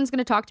 No one's going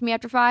to talk to me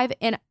after 5,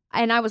 and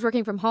I was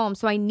working from home,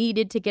 so I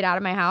needed to get out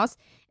of my house.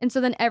 And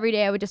so then every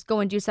day I would just go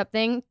and do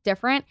something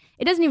different.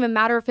 It doesn't even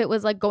matter if it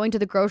was like going to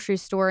the grocery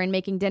store and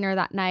making dinner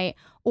that night,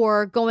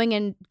 or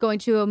going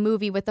to a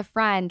movie with a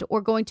friend, or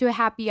going to a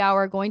happy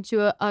hour, going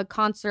to a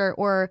concert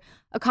or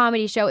a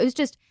comedy show. It was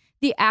just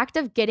the act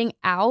of getting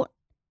out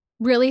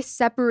really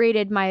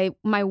separated my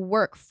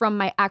work from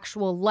my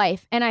actual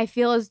life. And I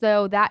feel as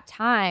though that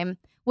time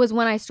was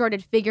when I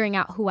started figuring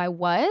out who I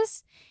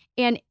was.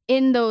 And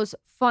in those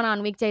fun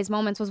on weekdays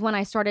moments was when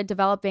I started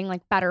developing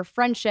like better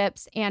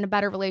friendships and a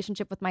better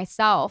relationship with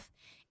myself.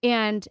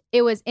 And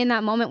it was in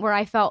that moment where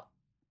I felt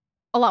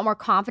a lot more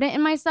confident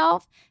in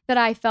myself that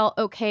I felt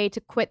okay to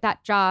quit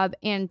that job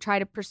and try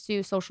to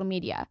pursue social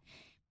media.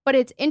 But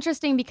it's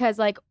interesting because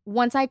like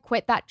once I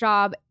quit that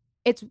job,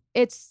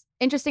 it's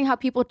interesting how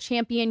people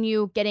champion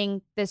you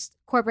getting this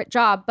corporate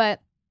job.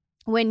 But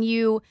when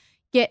you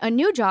get a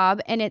new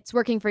job and it's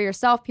working for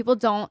yourself, people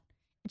don't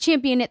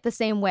champion it the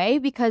same way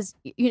because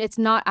it's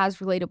not as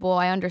relatable.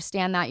 I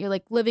understand that. You're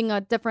like living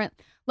a different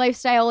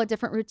lifestyle, a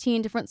different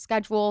routine, different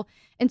schedule.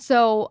 And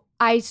so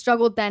I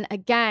struggled then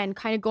again,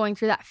 kind of going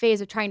through that phase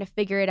of trying to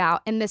figure it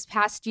out. And this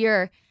past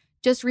year,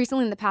 just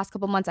recently in the past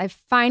couple months, I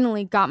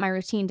finally got my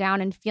routine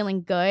down and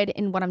feeling good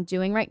in what I'm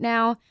doing right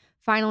now.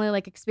 Finally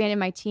like expanded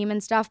my team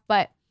and stuff.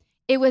 But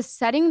it was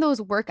setting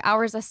those work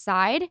hours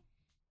aside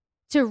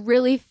to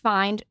really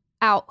find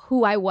out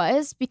who I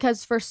was,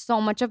 because for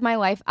so much of my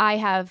life, I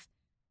have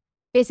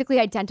basically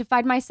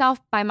identified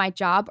myself by my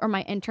job or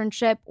my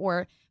internship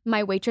or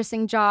my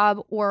waitressing job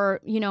or,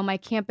 my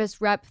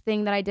campus rep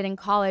thing that I did in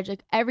college.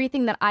 Like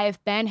everything that I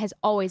have been has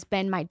always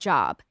been my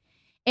job.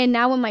 And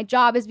now when my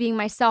job is being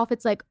myself,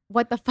 it's like,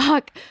 what the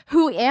fuck?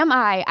 Who am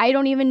I? I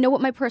don't even know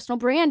what my personal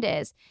brand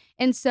is.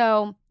 And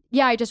so,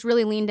 yeah, I just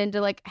really leaned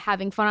into like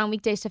having fun on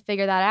weekdays to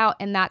figure that out.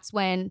 And that's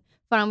when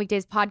Fun on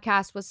Weekdays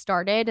podcast was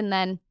started. And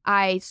then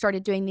I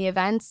started doing the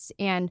events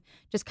and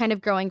just kind of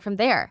growing from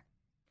there.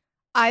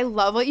 I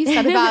love what you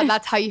said about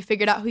that's how you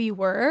figured out who you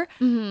were.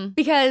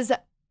 Because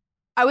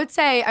I would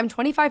say I'm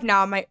 25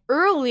 now, in my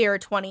earlier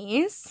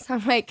 20s.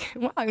 I'm like,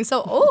 wow, I'm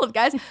so old,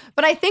 guys.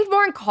 But I think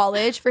more in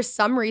college, for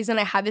some reason,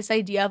 I had this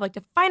idea of like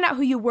to find out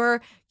who you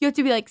were, you have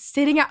to be like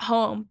sitting at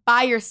home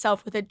by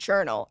yourself with a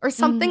journal or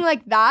something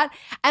like that.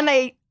 And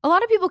a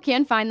lot of people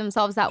can find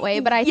themselves that way,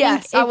 but I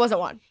think I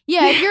wasn't one.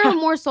 Yeah, if you're a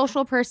more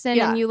social person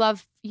and you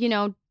love,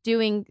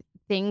 doing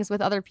things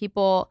with other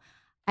people,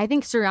 I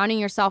think surrounding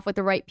yourself with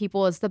the right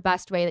people is the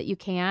best way that you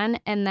can.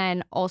 And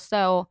then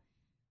also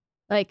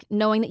like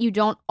knowing that you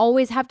don't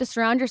always have to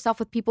surround yourself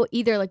with people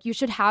either. Like you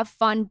should have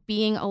fun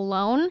being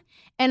alone.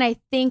 And I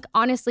think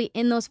honestly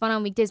in those Fun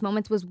on Weekdays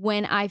moments was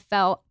when I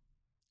felt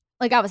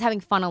like I was having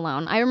fun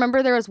alone. I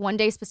remember there was one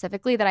day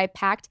specifically that I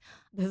packed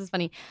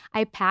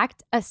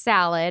a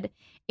salad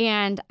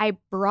and I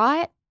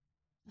brought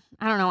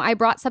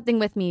something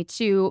with me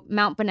to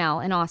Mount Bunnell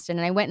in Austin,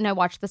 and I went and I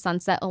watched the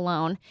sunset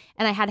alone,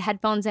 and I had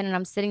headphones in and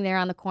I'm sitting there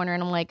on the corner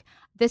and I'm like,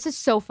 this is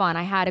so fun.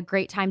 I had a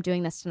great time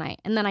doing this tonight.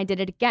 And then I did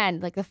it again,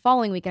 like the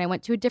following week, and I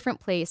went to a different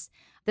place,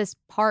 this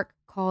park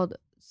called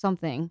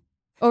something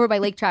over by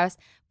Lake Travis.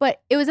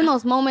 But it was in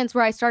those moments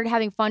where I started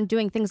having fun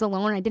doing things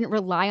alone and I didn't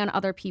rely on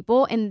other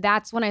people. And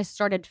that's when I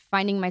started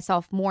finding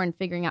myself more and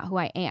figuring out who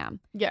I am.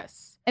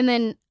 Yes. And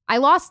then I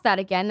lost that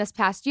again this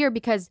past year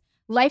because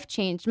life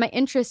changed, my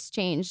interests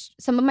changed,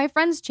 some of my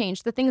friends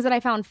changed, the things that I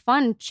found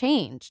fun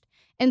changed.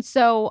 And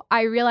so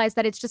I realized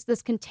that it's just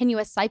this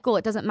continuous cycle.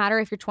 It doesn't matter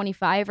if you're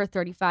 25 or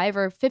 35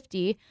 or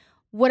 50,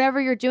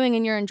 whatever you're doing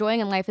and you're enjoying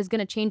in life is going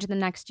to change in the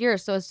next year.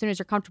 So as soon as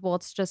you're comfortable,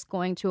 it's just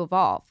going to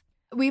evolve.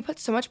 We put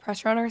so much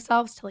pressure on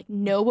ourselves to like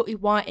know what we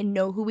want and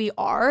know who we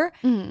are.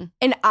 And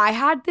I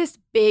had this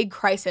big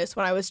crisis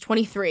when I was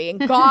 23,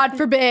 and God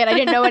forbid I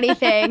didn't know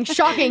anything.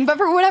 Shocking. But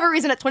for whatever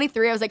reason at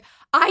 23, I was like,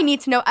 I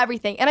need to know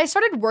everything. And I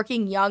started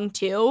working young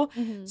too.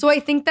 So I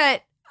think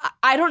that,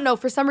 I don't know,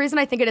 for some reason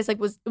I think it is like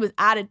it was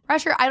added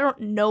pressure. I don't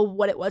know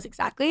what it was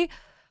exactly.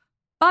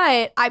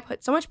 But I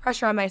put so much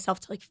pressure on myself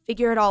to like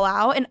figure it all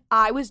out. And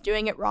I was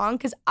doing it wrong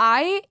because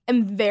I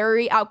am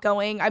very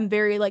outgoing. I'm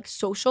very like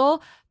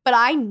social, but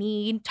I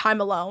need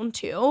time alone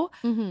too.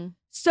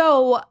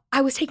 So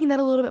I was taking that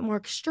a little bit more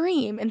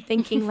extreme and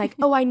thinking like,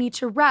 oh, I need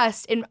to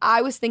rest. And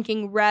I was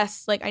thinking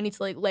rest, like I need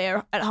to like lay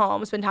at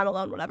home, spend time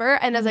alone,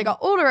 whatever. And as I got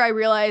older, I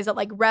realized that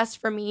like rest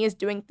for me is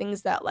doing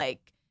things that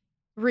like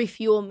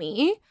refuel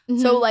me.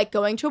 So like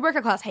going to a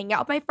workout class, hanging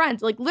out with my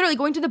friends, like literally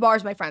going to the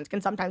bars with my friends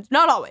can sometimes,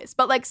 not always,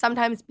 but like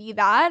sometimes be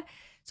that.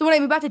 So when I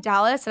moved back to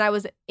Dallas and I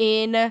was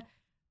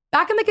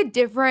back in like a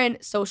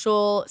different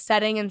social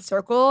setting and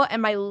circle,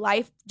 and my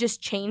life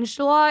just changed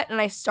a lot, and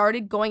I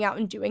started going out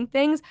and doing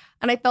things,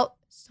 and I felt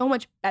so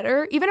much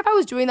better. Even if I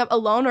was doing them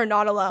alone or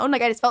not alone,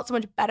 like I just felt so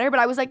much better. But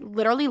I was like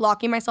literally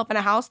locking myself in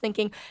a house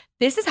thinking,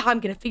 this is how I'm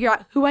going to figure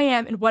out who I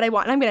am and what I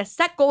want. And I'm going to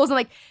set goals, and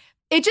like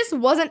it just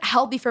wasn't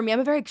healthy for me. I'm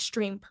a very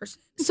extreme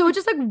person. So it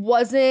just like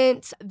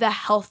wasn't the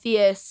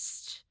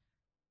healthiest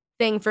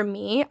thing for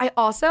me. I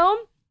also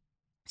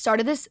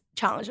started this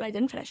challenge and I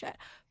didn't finish it,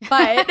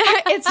 but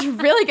it's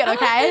really good,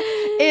 okay?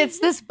 It's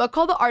this book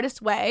called The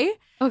Artist's Way.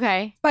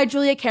 Okay. By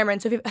Julia Cameron.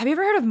 So have you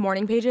ever heard of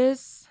Morning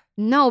Pages?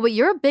 No, but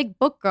you're a big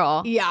book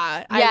girl.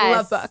 Yeah, I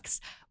love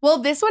books. Well,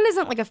 this one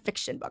isn't like a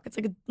fiction book. It's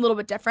like a little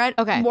bit different.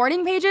 Okay.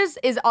 Morning Pages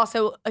is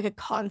also like a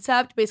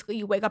concept. Basically,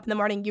 you wake up in the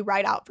morning, you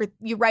write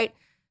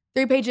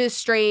 3 pages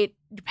straight,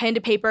 pen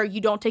to paper.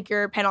 You don't take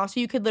your pen off. So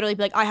you could literally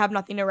be like, I have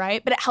nothing to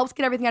write. But it helps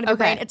get everything out of your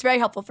brain. It's very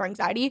helpful for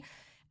anxiety.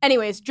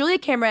 Anyways, Julia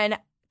Cameron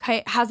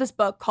has this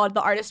book called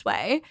The Artist's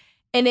Way.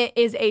 And it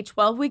is a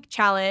 12-week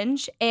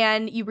challenge.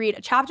 And you read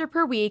a chapter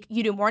per week.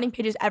 You do morning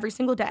pages every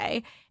single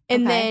day.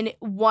 And then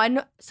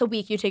once a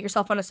week, you take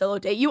yourself on a solo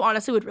date. You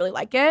honestly would really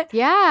like it.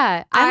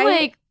 Yeah.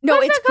 No,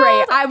 it's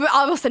great.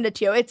 I will send it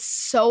to you. It's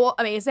so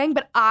amazing.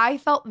 But I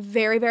felt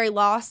very, very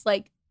lost.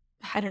 Like,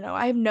 I don't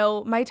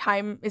know. My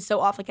time is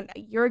so off. Like a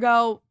year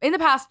ago, in the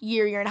past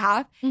year and a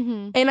half.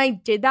 And I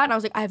did that. And I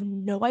was like, I have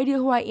no idea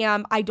who I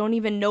am. I don't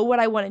even know what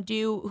I want to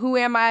do. Who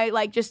am I?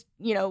 Like, just,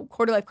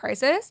 quarter life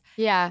crisis.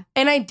 Yeah.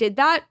 And I did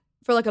that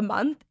for like a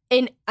month.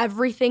 And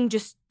everything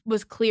just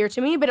was clear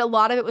to me, but a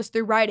lot of it was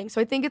through writing. So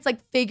I think it's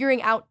like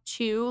figuring out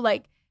too,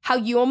 like how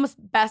you almost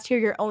best hear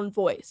your own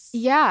voice.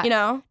 Yeah.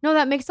 No,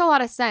 that makes a lot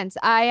of sense.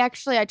 I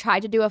tried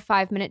to do a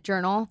 5-minute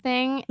journal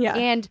thing. Yeah.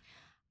 And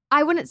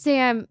I wouldn't say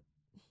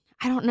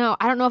I don't know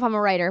if I'm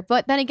a writer,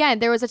 but then again,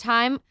 there was a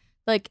time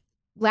like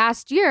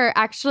last year,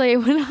 actually,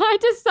 when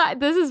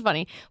this is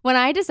funny. When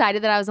I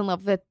decided that I was in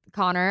love with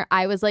Connor,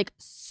 I was like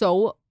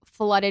so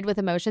flooded with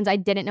emotions. I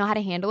didn't know how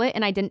to handle it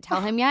and I didn't tell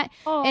him yet.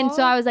 And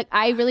so I was like,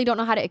 I really don't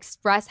know how to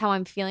express how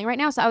I'm feeling right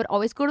now. So I would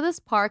always go to this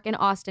park in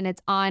Austin.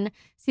 It's on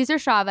Cesar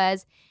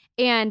Chavez.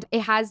 And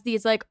it has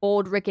these like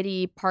old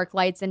rickety park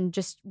lights and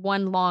just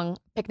one long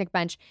picnic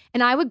bench.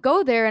 And I would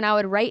go there and I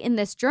would write in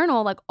this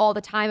journal like all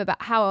the time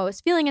about how I was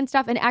feeling and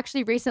stuff. And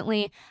actually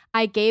recently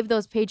I gave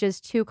those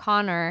pages to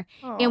Connor.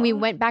 And we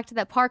went back to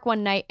that park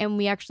one night and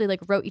we actually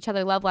like wrote each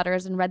other love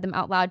letters and read them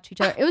out loud to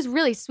each other. It was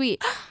really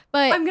sweet.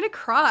 But I'm going to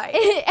cry.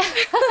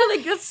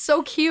 Like, that's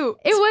so cute.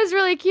 It was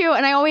really cute.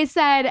 And I always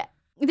said,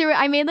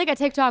 I made like a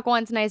TikTok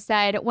once and I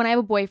said, when I have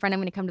a boyfriend, I'm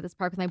going to come to this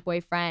park with my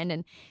boyfriend.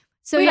 And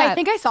so I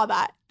think I saw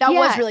that. That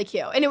was really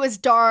cute. And it was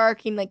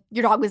dark and like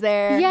your dog was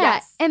there. Yeah.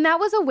 Yes. And that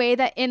was a way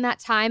that in that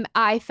time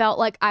I felt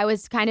like I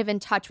was kind of in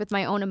touch with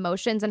my own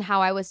emotions and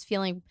how I was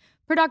feeling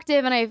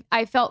productive and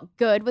I felt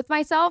good with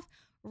myself.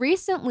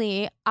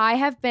 Recently, I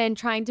have been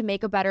trying to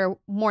make a better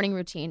morning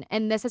routine.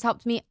 And this has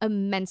helped me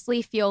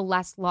immensely feel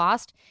less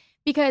lost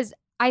because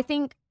I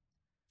think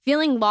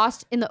feeling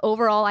lost in the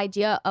overall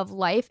idea of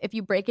life, if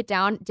you break it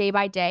down day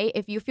by day,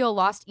 if you feel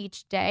lost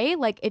each day,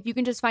 like if you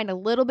can just find a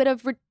little bit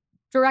of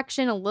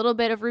direction, a little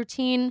bit of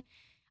routine.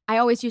 I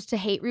always used to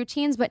hate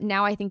routines, but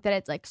now I think that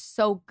it's like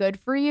so good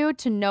for you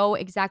to know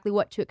exactly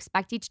what to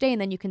expect each day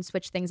and then you can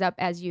switch things up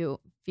as you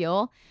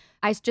feel.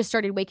 I just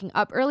started waking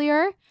up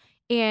earlier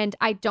and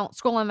I don't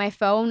scroll on my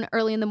phone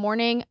early in the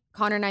morning.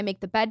 Connor and I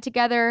make the bed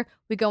together.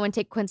 We go and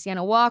take Quincy on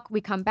a walk.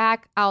 We come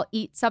back. I'll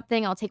eat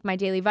something. I'll take my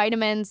daily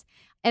vitamins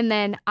and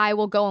then I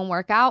will go and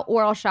work out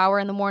or I'll shower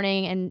in the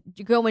morning and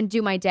go and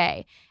do my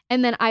day.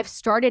 And then I've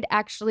started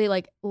actually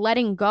like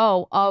letting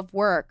go of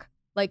work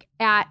like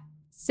at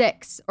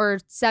 6 or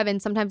 7.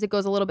 Sometimes it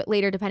goes a little bit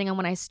later depending on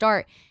when I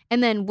start.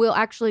 And then we'll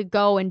actually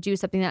go and do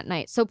something that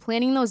night. So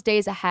planning those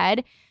days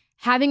ahead,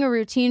 having a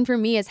routine for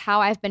me is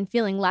how I've been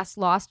feeling less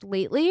lost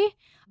lately.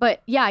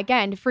 But yeah,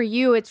 again, for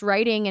you, it's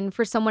writing. And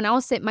for someone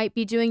else, it might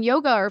be doing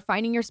yoga or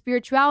finding your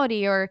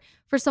spirituality. Or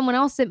for someone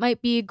else, it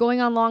might be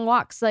going on long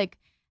walks. Like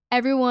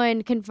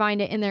everyone can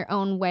find it in their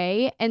own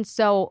way. And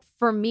so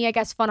for me, I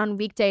guess fun on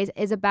weekdays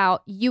is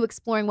about you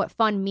exploring what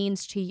fun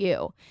means to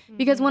you.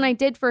 Because when I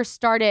did first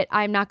start it,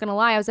 I'm not going to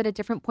lie, I was at a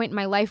different point in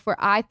my life where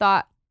I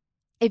thought,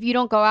 if you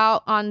don't go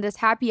out on this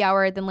happy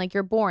hour, then like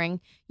you're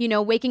boring.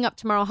 Waking up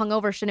tomorrow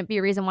hungover shouldn't be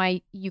a reason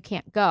why you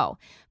can't go.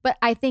 But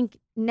I think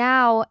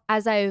now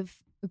as I've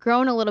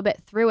grown a little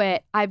bit through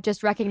it, I've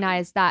just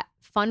recognized that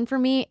fun for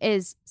me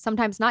is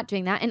sometimes not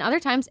doing that. And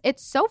other times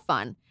it's so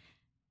fun.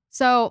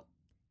 So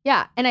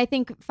yeah. And I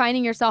think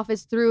finding yourself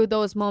is through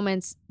those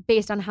moments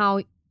based on how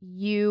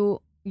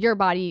your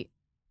body,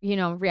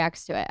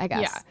 reacts to it, I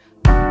guess. Yeah.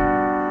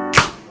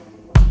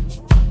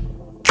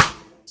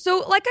 So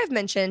like I've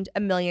mentioned a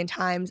million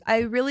times, I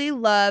really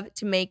love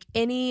to make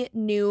any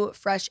new,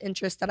 fresh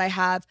interest that I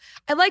have.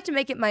 I like to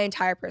make it my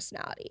entire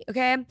personality,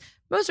 okay?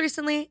 Most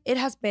recently, it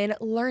has been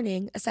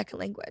learning a second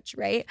language,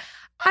 right?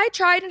 I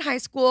tried in high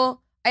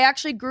school. I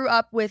actually grew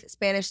up with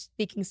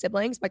Spanish-speaking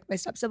siblings, like my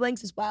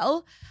step-siblings as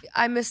well.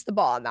 I missed the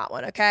ball on that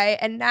one, okay?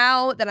 And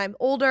now that I'm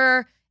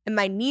older and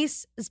my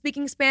niece is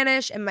speaking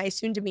Spanish and my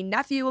soon-to-be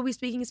nephew will be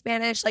speaking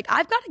Spanish, like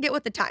I've got to get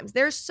with the times.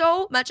 There's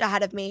so much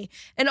ahead of me.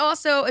 And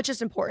also, it's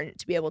just important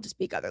to be able to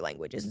speak other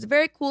languages. It's a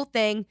very cool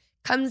thing,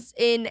 comes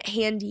in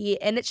handy,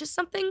 and it's just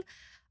something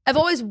I've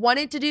always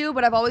wanted to do,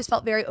 but I've always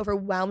felt very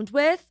overwhelmed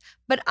with.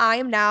 But I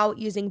am now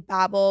using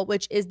Babbel,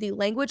 which is the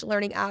language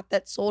learning app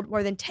that sold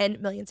more than 10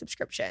 million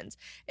subscriptions.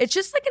 It's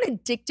just like an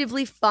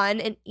addictively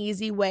fun and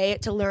easy way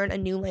to learn a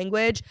new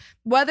language.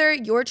 Whether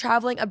you're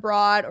traveling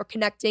abroad or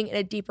connecting in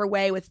a deeper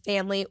way with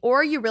family,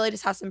 or you really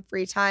just have some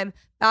free time,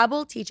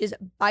 Babbel teaches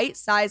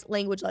bite-sized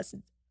language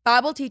lessons.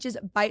 Babbel teaches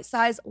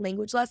bite-sized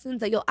language lessons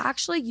that you'll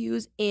actually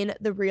use in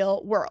the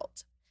real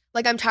world.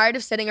 Like, I'm tired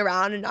of sitting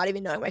around and not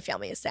even knowing what my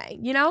family is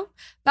saying, you know?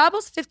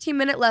 Babbel's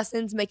 15-minute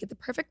lessons make it the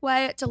perfect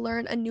way to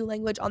learn a new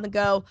language on the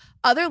go.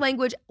 Other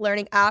language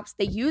learning apps,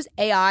 they use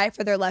AI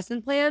for their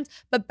lesson plans,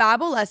 but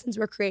Babbel lessons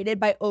were created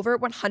by over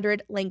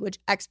 100 language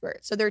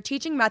experts. So their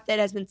teaching method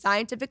has been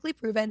scientifically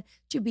proven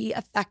to be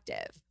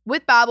effective.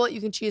 With Babbel,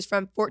 you can choose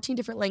from 14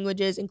 different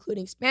languages,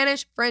 including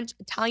Spanish, French,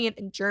 Italian,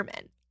 and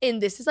German. And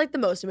this is like the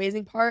most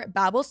amazing part.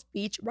 Babbel's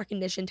speech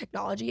recognition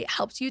technology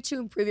helps you to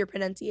improve your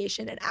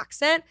pronunciation and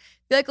accent. I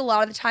feel like a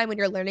lot of the time when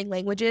you're learning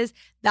languages,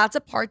 that's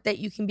a part that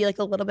you can be like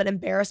a little bit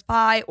embarrassed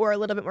by or a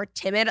little bit more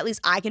timid. At least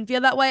I can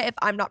feel that way if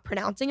I'm not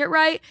pronouncing it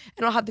right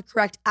and I'll have the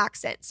correct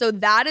accent. So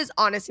that is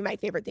honestly my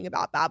favorite thing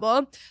about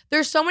Babbel.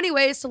 There's so many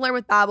ways to learn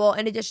with Babbel.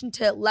 In addition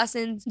to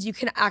lessons, you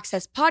can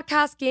access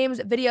podcasts, games,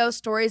 videos,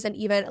 stories, and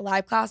even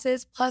live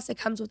classes. Plus, it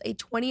comes with a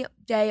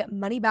 20-day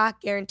money-back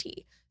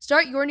guarantee.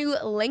 Start your new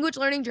language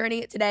learning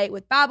journey today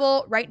with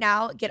Babbel. Right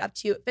now, get up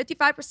to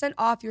 55%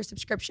 off your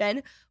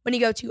subscription when you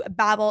go to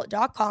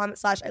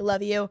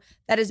babbel.com/ILoveYou.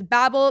 That is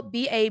Babbel,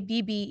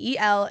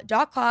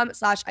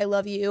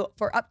 BABBEL.com/ILoveYou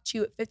for up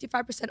to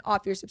 55%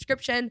 off your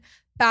subscription.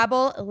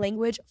 Babbel,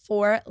 language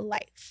for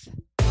life.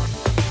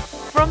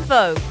 From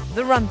Vogue,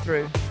 The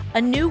Run-Through,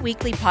 a new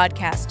weekly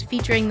podcast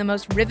featuring the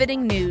most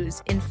riveting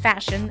news in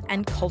fashion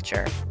and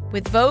culture,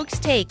 with Vogue's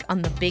take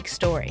on the big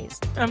stories.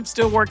 I'm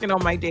still working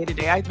on my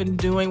day-to-day. I've been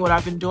doing what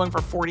I've been doing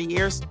for 40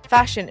 years.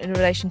 Fashion in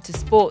relation to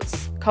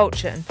sports,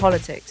 culture, and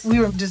politics. We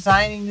were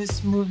designing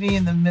this movie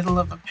in the middle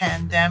of a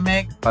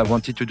pandemic. I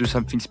wanted to do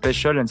something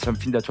special and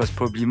something that was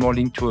probably more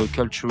linked to a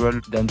cultural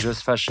than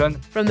just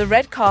fashion. From the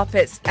red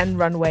carpets and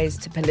runways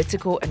to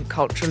political and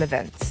cultural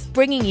events,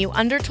 bringing you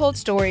undertold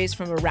stories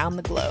from around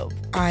the globe.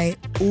 I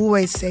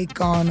always say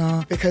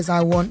Ghana because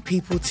I want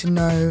people to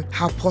know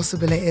how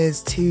possible it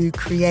is to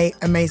create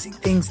amazing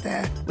things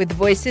there. With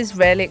voices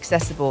rarely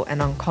accessible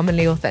and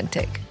uncommonly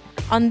authentic.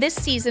 On this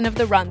season of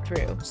The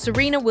Run-Through,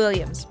 Serena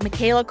Williams,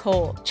 Michaela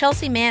Cole,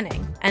 Chelsea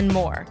Manning, and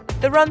more.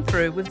 The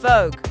Run-Through with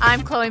Vogue.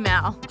 I'm Chloe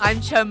Mal.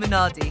 I'm Cho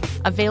Minardi.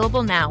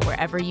 Available now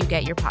wherever you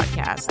get your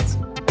podcasts.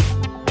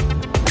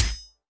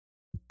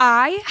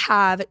 I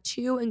have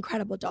two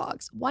incredible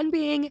dogs. One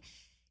being,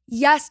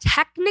 yes,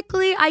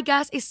 technically, I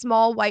guess, a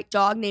small white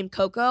dog named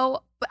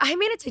Coco, but I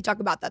made a TikTok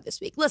about that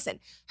this week. Listen,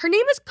 her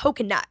name is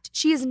Coconut.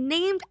 She is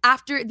named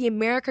after the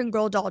American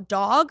Girl doll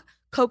dog,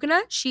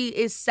 Coconut. She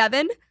is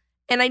 7,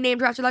 and I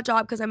named her after that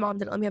dog because my mom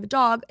didn't let me have a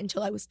dog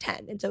until I was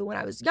 10. And so when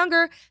I was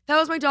younger, that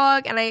was my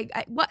dog, and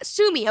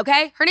sue me,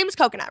 okay? Her name is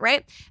Coconut,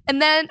 right?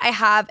 And then I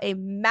have a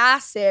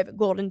massive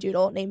golden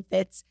doodle named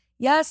Fitz.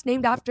 Yes,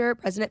 named after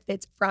President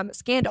Fitz from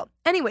Scandal.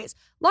 Anyways,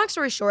 long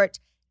story short,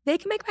 they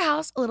can make my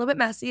house a little bit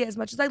messy as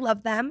much as I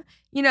love them.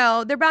 You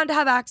know, they're bound to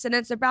have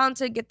accidents. They're bound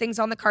to get things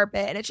on the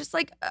carpet. And it's just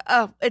like,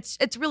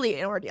 it's really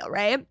an ordeal,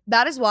 right?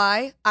 That is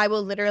why I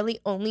will literally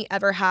only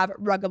ever have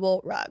Ruggable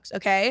rugs,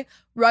 okay?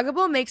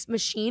 Ruggable makes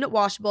machine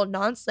washable,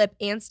 non-slip,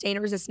 and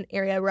stain-resistant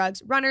area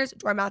rugs, runners,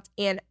 doormats,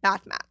 and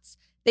bath mats.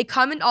 They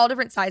come in all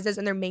different sizes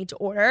and they're made to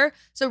order.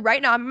 So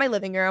right now I'm in my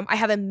living room. I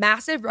have a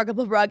massive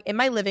Ruggable rug in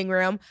my living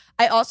room.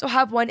 I also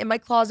have one in my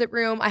closet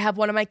room. I have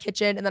one in my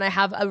kitchen. And then I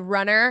have a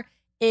runner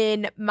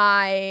in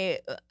my,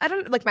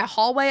 my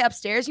hallway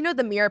upstairs. You know,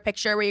 the mirror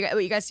picture what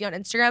you guys see on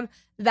Instagram?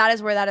 That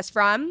is where that is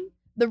from.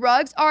 The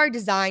rugs are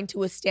designed to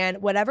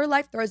withstand whatever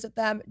life throws at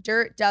them,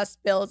 dirt, dust,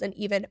 spills, and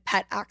even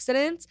pet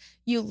accidents.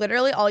 You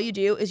literally, all you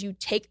do is you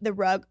take the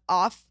rug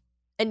off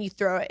and you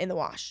throw it in the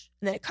wash.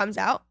 And then it comes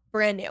out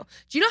brand new.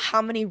 Do you know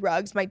how many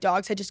rugs my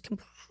dogs had just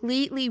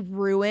completely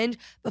ruined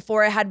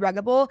before I had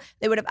Ruggable?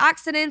 They would have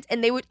accidents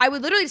and I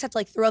would literally just have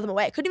to throw them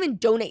away. I couldn't even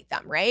donate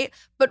them, right?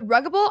 But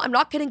Ruggable, I'm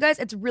not kidding, guys,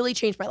 it's really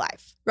changed my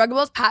life.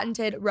 Ruggable's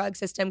patented rug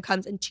system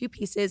comes in 2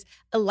 pieces,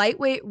 a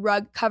lightweight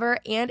rug cover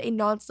and a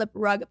non-slip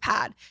rug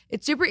pad.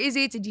 It's super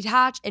easy to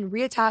detach and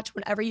reattach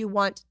whenever you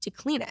want to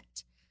clean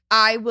it.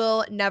 I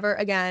will never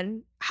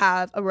again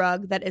have a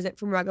rug that isn't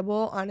from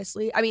Ruggable,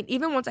 honestly. I mean,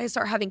 even once I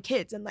start having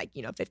kids in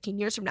 15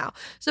 years from now.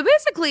 So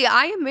basically,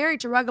 I am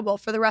married to Ruggable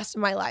for the rest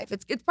of my life.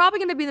 It's probably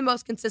going to be the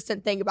most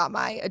consistent thing about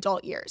my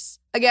adult years.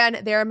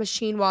 Again, they're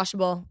machine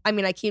washable. I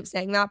mean, I keep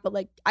saying that, but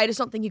I just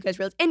don't think you guys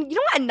realize. And you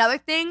know what? Another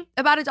thing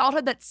about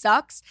adulthood that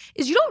sucks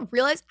is you don't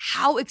realize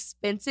how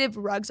expensive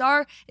rugs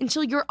are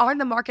until you're on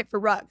the market for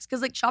rugs.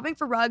 Because shopping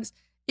for rugs,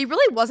 it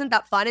really wasn't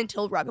that fun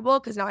until Ruggable,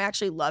 because now I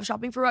actually love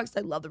shopping for rugs. I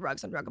love the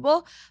rugs on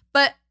Ruggable.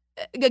 But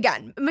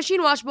again,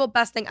 machine washable,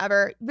 best thing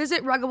ever.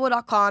 Visit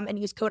Ruggable.com and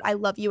use code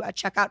ILOVEYOU at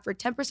checkout for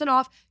 10%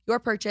 off your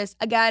purchase.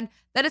 Again,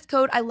 that is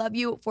code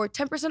ILOVEYOU for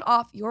 10%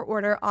 off your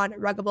order on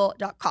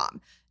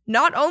Ruggable.com.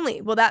 Not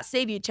only will that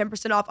save you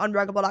 10% off on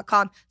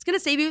Ruggable.com, it's going to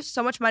save you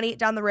so much money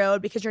down the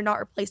road because you're not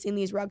replacing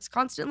these rugs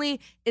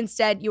constantly.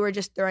 Instead, you are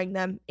just throwing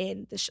them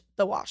in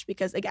the wash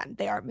because, again,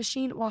 they are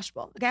machine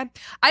washable, okay?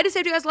 I just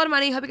saved you guys a lot of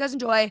money. Hope you guys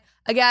enjoy.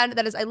 Again,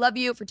 that is I Love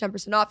You for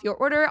 10% off your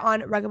order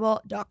on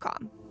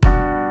Ruggable.com.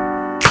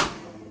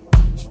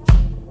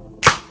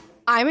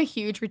 I'm a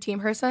huge routine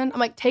person.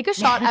 I'm take a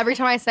shot every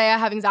time I say I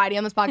have anxiety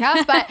on this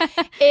podcast,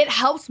 but it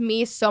helps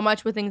me so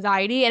much with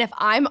anxiety. And if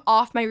I'm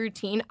off my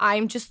routine,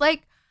 I'm just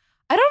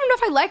I don't know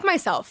if I like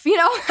myself. You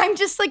know, I'm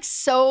just like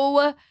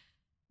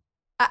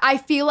I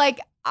feel like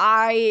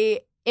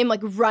I am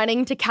like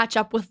running to catch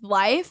up with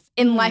life,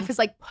 and life is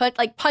like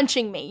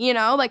punching me, you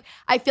know? Like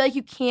I feel like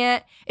you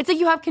can't, it's like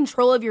you have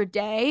control of your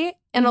day.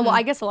 And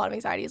I guess a lot of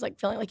anxiety is like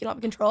feeling like you don't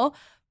have control.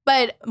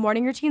 But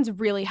morning routines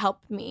really help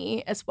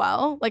me as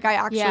well. Like I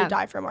actually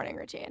die for a morning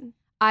routine.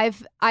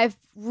 I've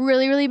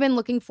really, really been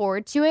looking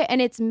forward to it.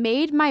 And it's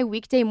made my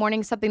weekday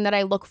morning something that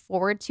I look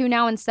forward to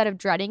now instead of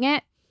dreading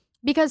it.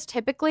 Because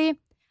typically,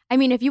 I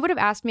mean, if you would have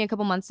asked me a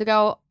couple months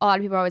ago, a lot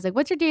of people are always like,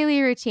 what's your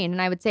daily routine?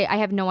 And I would say, I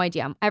have no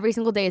idea. Every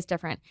single day is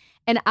different.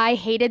 And I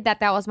hated that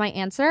was my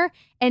answer.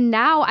 And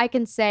now I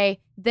can say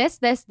this,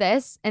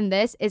 and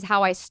this is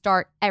how I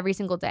start every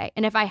single day.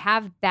 And if I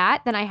have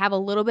that, then I have a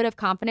little bit of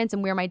confidence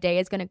in where my day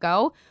is going to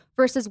go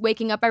versus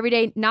waking up every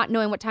day, not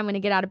knowing what time I'm going to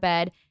get out of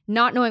bed,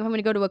 not knowing if I'm going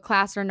to go to a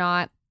class or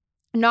not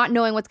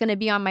knowing what's going to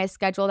be on my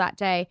schedule that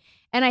day.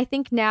 And I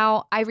think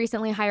now I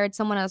recently hired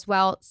someone as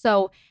well.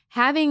 So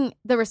having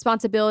the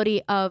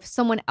responsibility of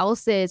someone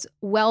else's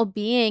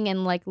well-being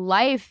and like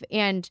life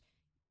and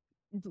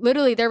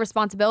literally their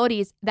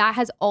responsibilities, that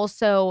has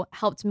also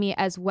helped me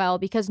as well,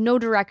 because no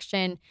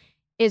direction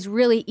is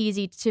really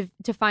easy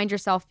to find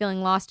yourself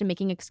feeling lost and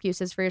making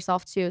excuses for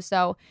yourself too.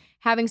 So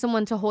having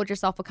someone to hold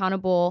yourself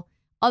accountable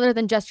other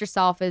than just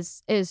yourself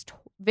is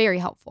very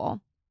helpful.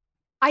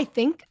 I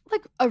think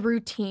like a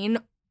routine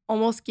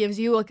almost gives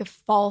you like a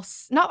I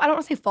don't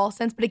want to say false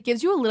sense, but it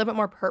gives you a little bit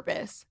more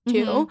purpose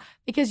too,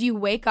 because you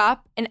wake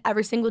up and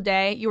every single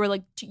day you are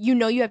like, you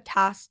know, you have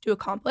tasks to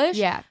accomplish.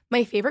 Yeah.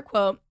 My favorite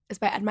quote is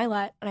by Ed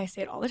Milet, and I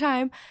say it all the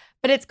time,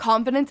 but it's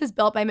confidence is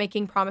built by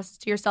making promises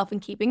to yourself and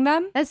keeping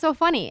them. That's so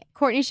funny.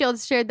 Courtney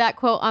Shields shared that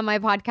quote on my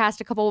podcast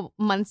a couple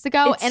months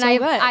ago, It's and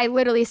so I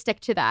literally stick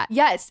to that.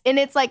 Yes, and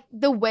it's like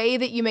the way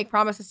that you make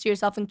promises to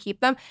yourself and keep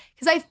them.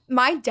 Because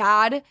my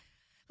dad,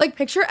 like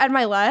picture Ed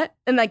Milet,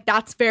 and like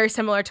that's very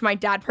similar to my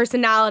dad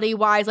personality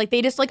wise. Like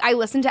they just like, I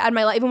listen to Ed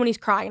Milet even when he's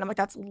crying, and I'm like,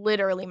 that's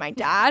literally my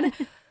dad.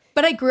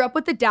 But I grew up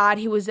with a dad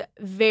who was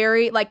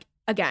very like,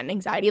 again,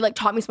 anxiety, like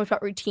taught me so much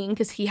about routine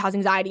because he has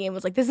anxiety and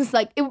was like, this is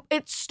like,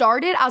 it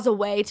started as a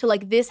way to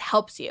like, this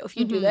helps you if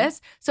you do this.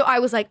 So I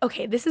was like,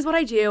 okay, this is what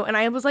I do. And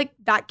I was like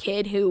that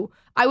kid who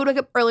I would wake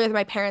up earlier than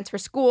my parents for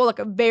school, like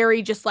a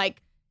very just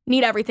like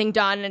need everything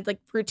done and like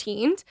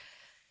routines.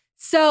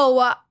 So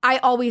I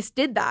always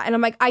did that. And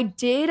I'm like, I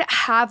did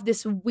have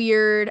this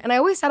weird, and I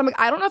always said, I'm like,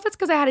 I don't know if it's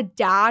because I had a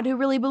dad who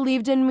really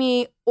believed in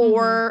me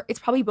or it's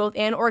probably both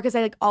and, or because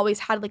I like always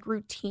had like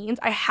routines.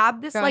 I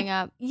have this Growing like,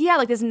 up. yeah,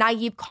 like this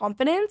naive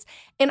confidence.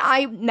 And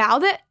now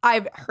that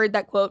I've heard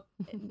that quote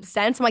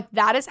since, I'm like,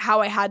 that is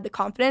how I had the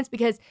confidence,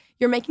 because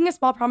you're making a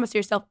small promise to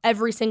yourself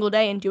every single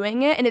day and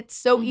doing it. And it's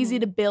so easy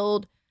to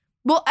build.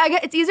 Well, I guess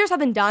it's easier said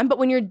than done, but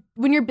when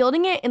you're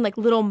building it in like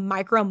little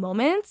micro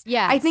moments,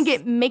 I think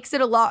it makes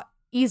it a lot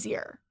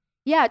easier.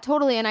 Yeah,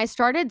 totally. And I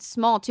started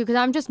small too, because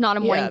I'm just not a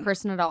morning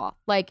person at all.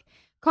 Like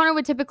Connor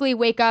would typically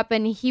wake up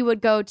and he would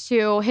go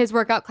to his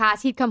workout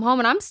class. He'd come home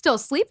and I'm still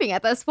sleeping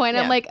at this point.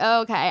 I'm like,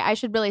 oh, okay, I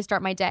should really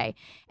start my day.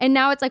 And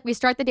now it's like we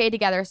start the day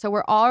together. So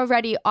we're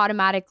already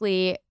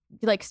automatically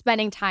like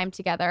spending time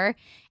together.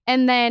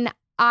 And then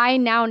I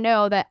now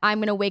know that I'm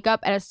going to wake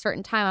up at a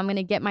certain time. I'm going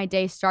to get my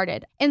day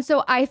started. And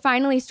so I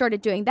finally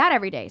started doing that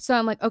every day. So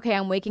I'm like, okay,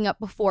 I'm waking up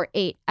before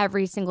 8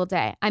 every single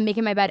day. I'm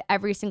making my bed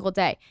every single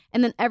day.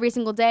 And then every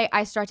single day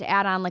I start to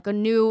add on like a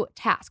new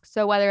task.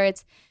 So whether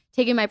it's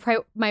taking my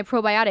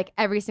probiotic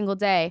every single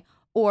day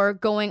or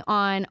going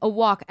on a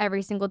walk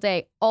every single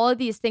day, all of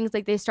these things,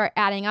 like they start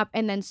adding up.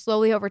 And then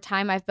slowly over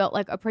time, I've built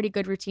like a pretty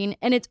good routine.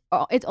 And it's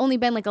only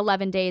been like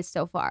 11 days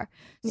so far.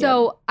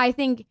 So I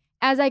think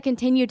as I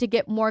continue to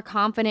get more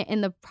confident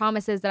in the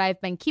promises that I've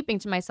been keeping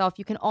to myself,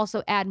 you can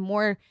also add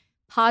more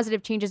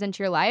positive changes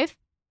into your life.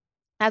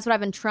 That's what I've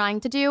been trying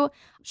to do.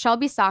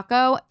 Shelby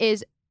Sacco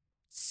is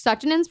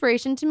such an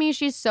inspiration to me.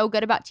 She's so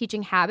good about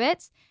teaching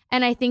habits.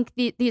 And I think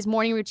these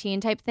morning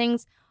routine type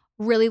things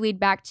really lead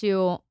back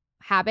to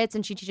habits.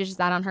 And she teaches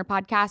that on her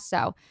podcast.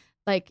 So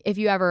like if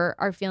you ever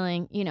are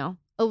feeling,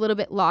 a little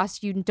bit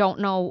lost, you don't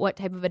know what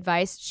type of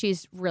advice,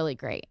 she's really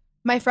great.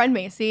 My friend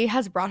Macy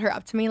has brought her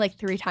up to me like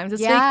 3 times this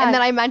week. And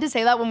then I meant to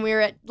say that when we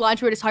were at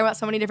lunch, we were just talking about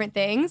so many different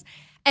things.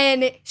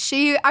 And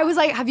I was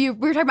like, we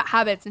were talking about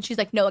habits. And she's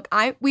like, no, look,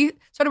 we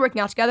started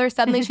working out together.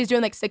 Suddenly she's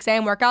doing like 6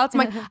 a.m. workouts. I'm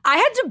like, I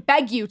had to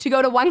beg you to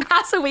go to 1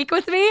 class a week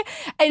with me.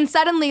 And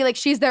suddenly like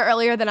she's there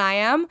earlier than I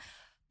am.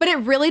 But it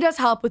really does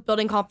help with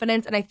building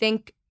confidence. And I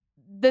think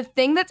the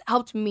thing that's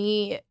helped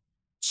me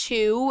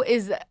too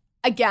is,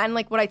 again,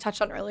 like what I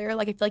touched on earlier,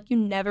 like I feel like you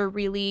never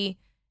really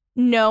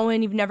know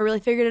and you've never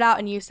really figured it out.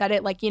 And you said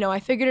it like, I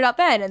figured it out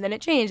then and then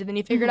it changed and then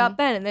you figured it out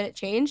then and then it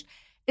changed.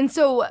 And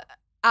so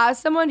as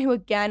someone who,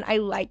 again, I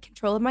like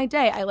control of my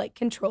day, I like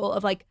control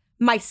of like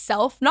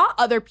myself, not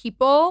other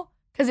people,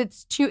 because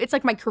it's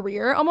like my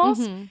career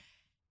almost.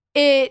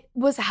 It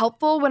was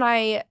helpful and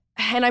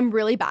I'm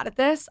really bad at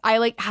this, I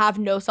like have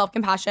no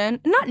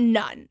self-compassion, not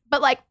none,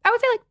 but like I would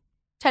say like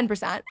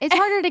 10%. It's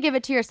harder to give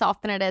it to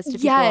yourself than it is to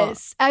people.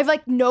 Yes. I have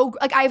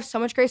I have so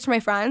much grace for my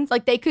friends.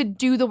 Like they could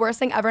do the worst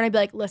thing ever and I'd be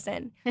like,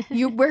 listen,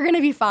 we're going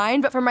to be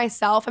fine. But for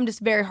myself, I'm just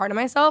very hard on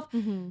myself.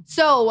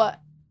 So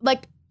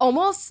like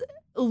almost,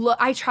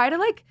 I try to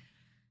like,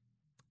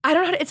 I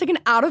don't know, it's like an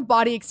out of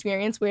body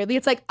experience weirdly.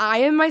 It's like I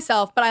am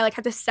myself, but I like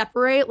have to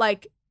separate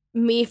like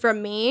me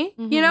from me,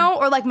 you know,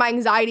 or like my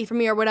anxiety from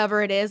me or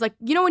whatever it is. Like,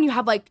 you know, when you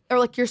have like, or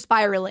like you're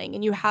spiraling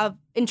and you have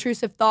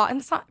intrusive thought,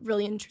 and it's not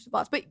really intrusive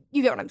thoughts, but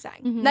you get what I'm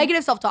saying.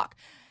 Negative self-talk.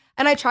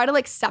 And I try to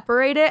like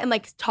separate it and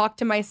like talk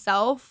to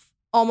myself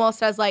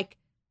almost as like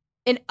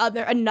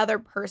another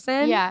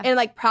person. Yeah. And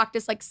like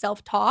practice like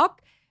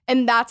self-talk.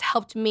 And that's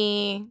helped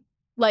me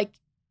like,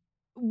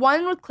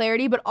 one, with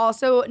clarity, but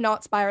also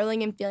not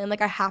spiraling and feeling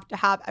like I have to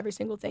have every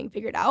single thing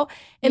figured out.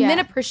 And then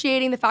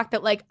appreciating the fact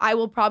that like I'm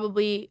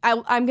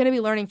going to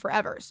be learning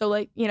forever. So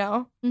like, you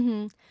know.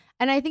 And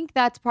I think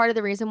that's part of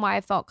the reason why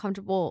I felt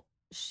comfortable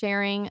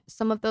sharing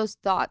some of those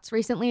thoughts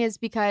recently is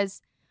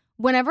because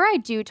whenever I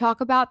do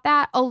talk about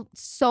that,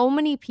 so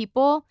many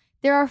people,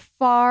 there are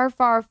far,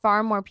 far,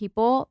 far more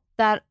people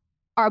that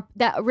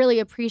really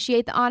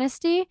appreciate the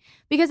honesty,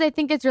 because I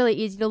think it's really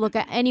easy to look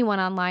at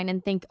anyone online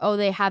and think, oh,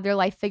 they have their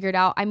life figured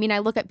out. I mean, I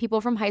look at people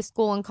from high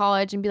school and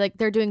college and be like,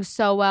 they're doing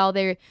so well.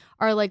 They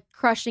are like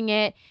crushing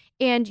it.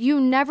 And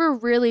you never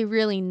really,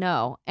 really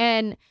know.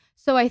 And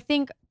so I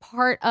think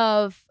part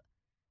of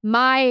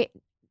my,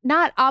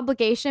 not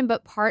obligation,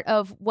 but part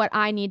of what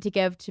I need to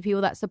give to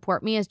people that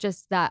support me is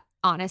just that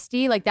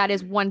honesty. Like that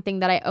is one thing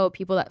that I owe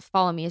people that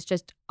follow me is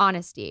just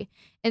honesty.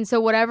 And so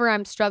whatever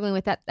I'm struggling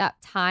with at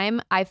that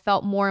time, I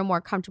felt more and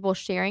more comfortable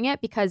sharing it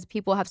because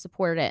people have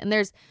supported it. And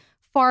there's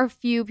far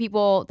few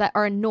people that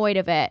are annoyed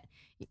of it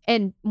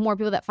and more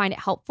people that find it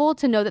helpful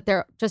to know that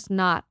they're just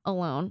not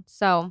alone.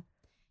 So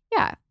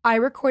yeah. I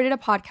recorded a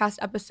podcast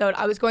episode.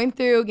 I was going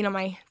through, you know,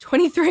 my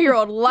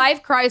 23-year-old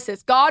life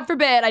crisis. God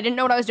forbid. I didn't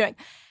know what I was doing.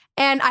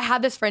 And I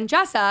had this friend,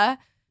 Jessa,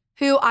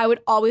 who I would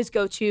always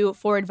go to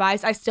for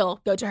advice. I still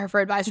go to her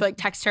for advice or like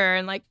text her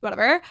and like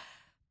whatever.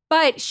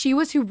 But she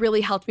was who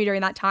really helped me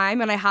during that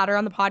time. And I had her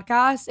on the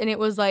podcast and it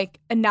was like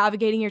a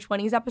Navigating Your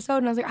 20s episode.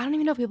 And I was like, I don't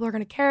even know if people are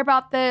going to care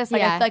about this.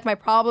 Like, I feel like my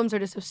problems are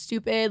just so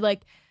stupid.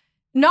 Like,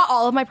 not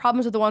all of my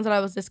problems are the ones that I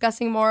was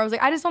discussing more. I was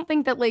like, I just don't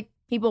think that like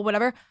people,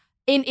 whatever.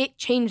 And it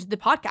changed the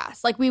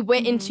podcast. Like we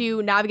went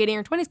into Navigating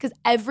Your 20s because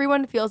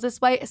everyone feels this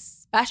way,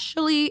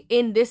 especially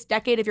in this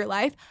decade of your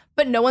life.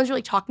 But no one's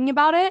really talking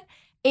about it.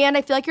 And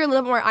I feel like you're a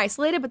little bit more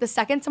isolated, but the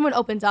second someone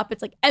opens up,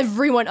 it's like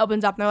everyone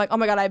opens up and they're like, oh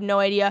my God, I have no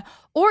idea.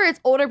 Or it's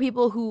older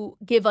people who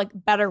give like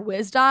better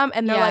wisdom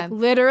and they're like,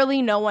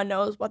 literally no one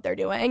knows what they're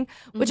doing,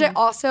 which I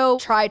also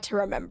try to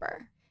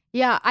remember.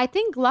 Yeah, I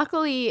think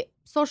luckily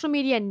social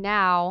media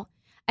now,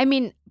 I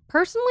mean,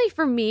 personally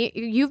for me,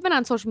 you've been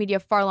on social media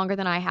far longer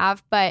than I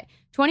have, but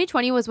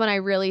 2020 was when I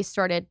really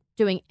started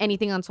doing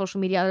anything on social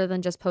media other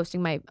than just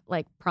posting my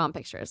like prom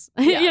pictures,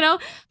 you know?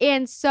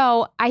 And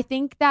so I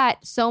think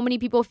that so many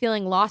people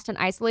feeling lost and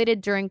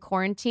isolated during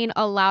quarantine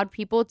allowed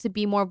people to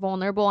be more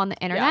vulnerable on the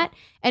internet.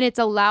 And it's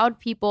allowed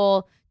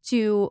people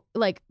to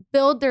like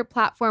build their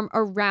platform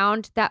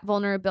around that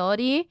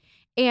vulnerability.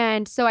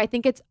 And so I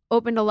think it's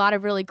opened a lot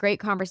of really great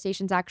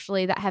conversations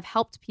actually that have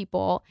helped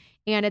people.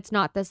 And it's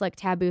not this like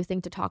taboo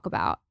thing to talk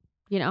about,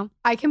 you know?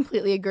 I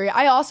completely agree.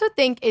 I also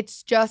think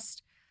it's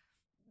just,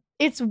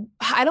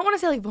 I don't want to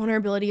say like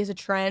vulnerability is a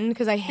trend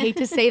because I hate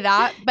to say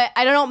that, but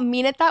I don't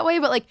mean it that way.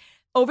 But like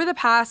over the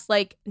past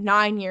like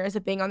 9 years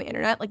of being on the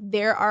internet, like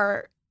there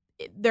are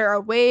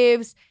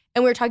waves,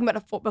 and we were talking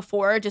about it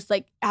before, just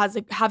like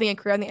having a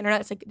career on the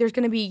internet. It's like there's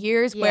going to be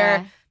years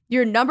where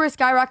your numbers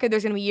skyrocket.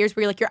 There's going to be years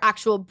where like your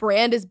actual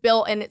brand is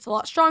built and it's a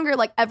lot stronger.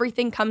 Like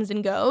everything comes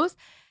and goes.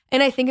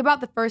 And I think about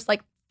the first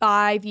like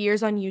 5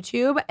 years on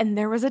YouTube, and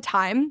there was a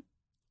time,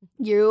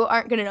 you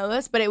aren't going to know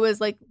this, but it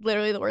was like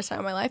literally the worst time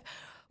of my life,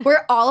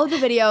 where all of the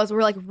videos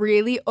were like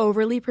really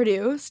overly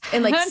produced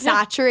and like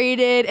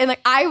saturated. And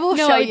like I will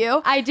show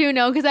you. I do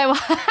know because I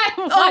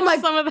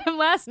watched some of them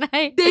last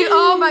night.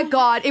 Oh my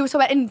God. It was so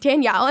bad. And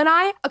Danielle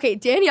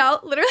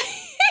literally,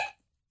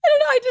 I don't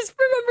know, I just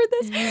remembered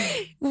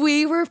this.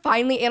 We were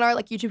finally in our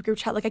like YouTube group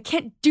chat, like I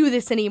can't do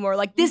this anymore.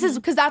 Like this is,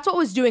 because that's what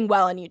was doing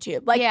well on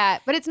YouTube. Like, yeah,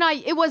 but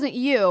it wasn't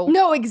you.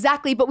 No,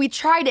 exactly. But we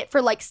tried it for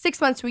like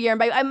 6 months to a year.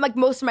 And I'm like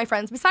most of my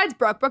friends, besides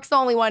Brooke's the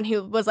only one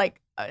who was like,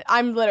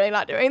 I'm literally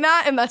not doing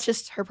that. And that's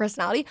just her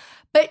personality.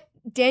 But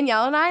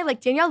Danielle and I,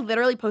 like Danielle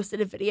literally posted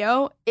a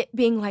video, it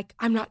being like,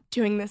 I'm not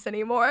doing this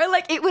anymore.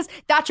 Like it was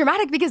that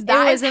dramatic because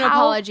that is an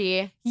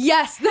apology.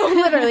 Yes, no,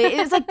 literally. It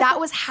was like, that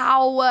was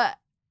how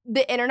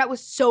the internet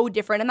was so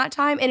different in that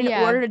time. And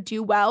in order to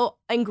do well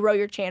and grow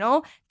your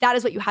channel, that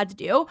is what you had to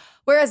do.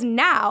 Whereas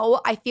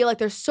now I feel like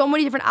there's so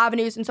many different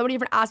avenues and so many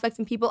different aspects,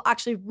 and people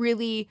actually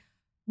really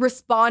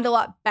respond a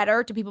lot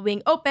better to people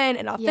being open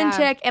and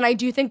authentic. And I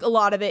do think a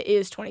lot of it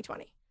is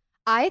 2020.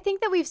 I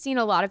think that we've seen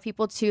a lot of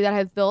people too that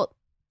have built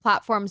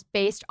platforms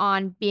based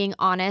on being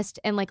honest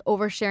and like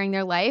oversharing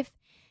their life,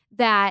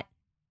 that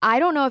I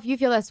don't know if you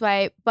feel this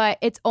way, but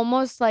it's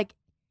almost like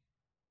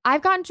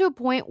I've gotten to a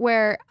point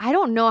where I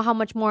don't know how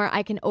much more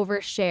I can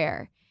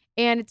overshare.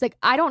 And it's like,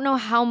 I don't know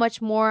how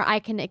much more I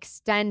can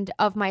extend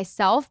of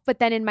myself. But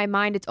then in my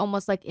mind, it's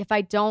almost like if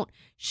I don't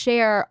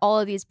share all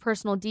of these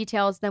personal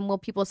details, then will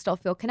people still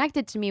feel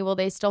connected to me? Will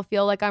they still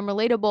feel like I'm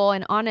relatable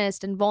and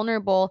honest and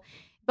vulnerable?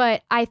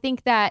 But I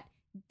think that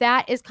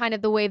is kind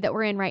of the wave that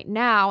we're in right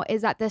now,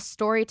 is that this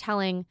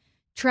storytelling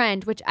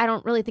trend, which I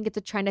don't really think it's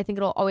a trend. I think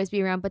it'll always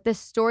be around. But this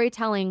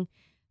storytelling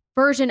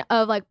version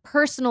of like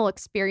personal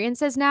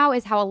experiences now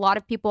is how a lot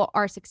of people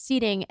are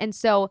succeeding. And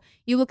so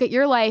you look at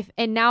your life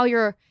and now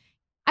you're,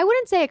 I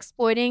wouldn't say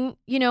exploiting,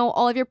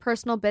 all of your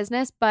personal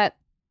business, but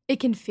it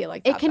can feel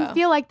like that. It can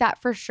feel like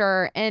that for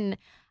sure. And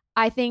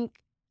I think,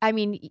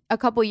 a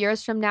couple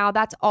years from now,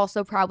 that's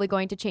also probably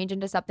going to change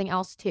into something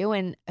else too.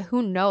 And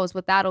who knows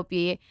what that'll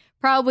be?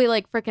 Probably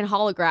like freaking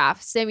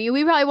holographs. I mean,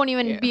 we probably won't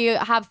even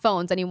have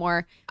phones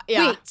anymore.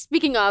 Yeah. Wait,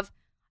 speaking of,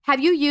 have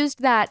you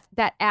used that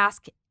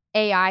Ask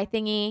AI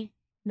thingy?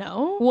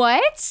 No.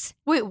 What?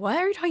 Wait, what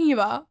are you talking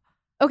about?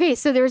 Okay,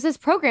 so there's this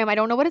program. I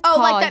don't know what it's called.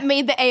 Oh, like that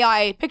made the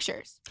AI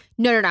pictures.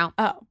 No.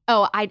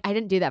 Oh, I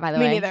didn't do that, by the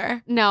way. Me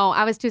neither. No,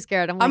 I was too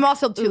scared. I'm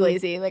also too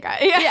lazy. Like,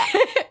 yeah.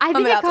 I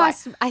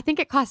think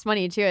it costs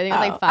money too. I think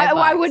it's like $5.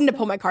 I wouldn't have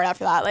pulled my card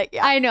after that. Like,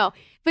 yeah. I know.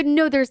 But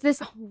no, there's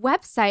this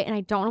website, and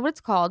I don't know what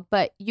it's called,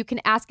 but you can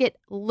ask it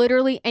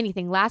literally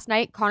anything. Last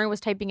night, Connor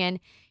was typing in,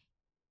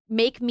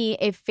 make me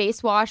a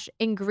face wash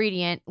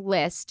ingredient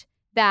list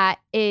that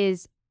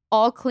is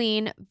all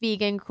clean,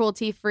 vegan,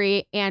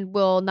 cruelty-free, and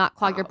will not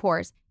clog your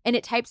pores. And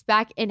it types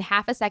back in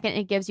half a second and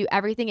it gives you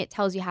everything. It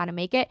tells you how to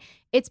make it.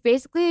 It's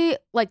basically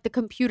like the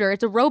computer.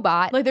 It's a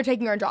robot. Like they're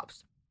taking our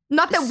jobs.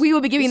 Not that we will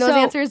be giving those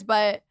answers,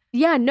 but...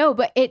 Yeah, no,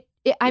 but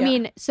I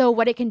mean, so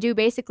what it can do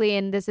basically,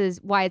 and this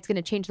is why it's going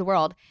to change the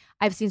world.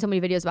 I've seen so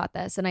many videos about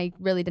this, and I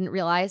really didn't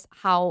realize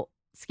how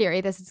scary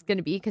this is going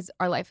to be because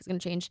our life is going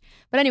to change.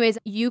 But anyways,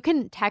 you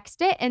can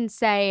text it and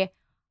say,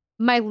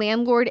 my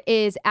landlord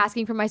is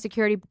asking for my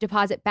security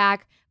deposit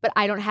back, but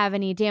I don't have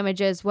any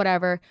damages,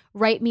 whatever.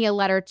 Write me a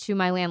letter to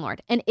my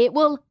landlord. And it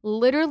will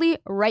literally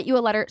write you a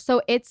letter.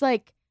 So it's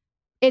like,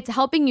 it's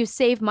helping you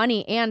save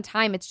money and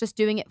time. It's just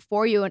doing it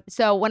for you. And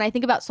so when I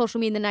think about social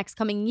media in the next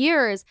coming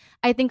years,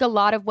 I think a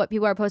lot of what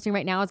people are posting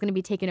right now is going to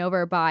be taken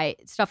over by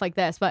stuff like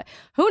this. But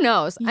who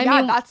knows? I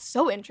mean, that's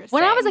so interesting.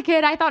 When I was a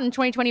kid, I thought in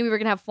 2020 we were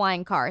going to have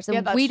flying cars.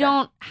 And we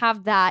don't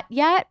have that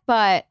yet,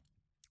 but...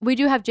 we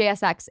do have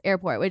JSX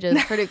Airport, which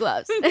is pretty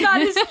close.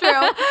 That is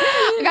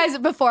true. Guys,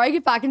 before I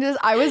get back into this,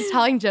 I was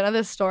telling Jenna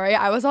this story.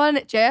 I was on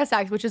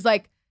JSX, which is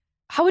like,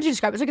 how would you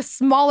describe it? It's like a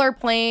smaller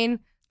plane.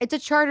 It's a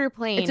charter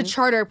plane. It's a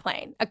charter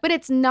plane. But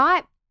it's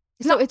not,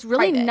 it's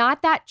really private.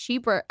 Not that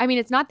cheaper. I mean,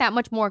 it's not that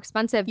much more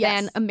expensive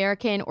than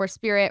American or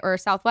Spirit or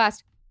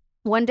Southwest.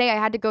 One day I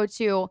had to go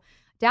to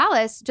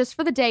Dallas just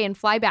for the day and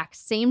fly back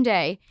same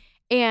day.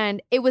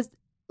 And it was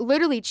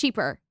literally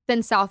cheaper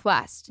than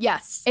Southwest.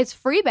 Yes. It's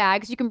free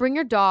bags. You can bring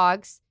your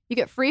dogs. You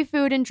get free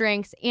food and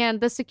drinks.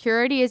 And the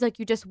security is like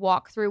you just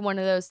walk through one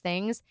of those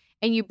things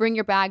and you bring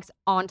your bags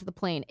onto the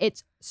plane.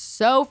 It's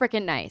so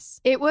freaking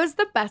nice. It was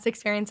the best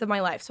experience of my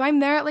life. So I'm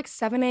there at like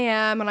 7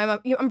 a.m. and I'm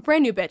a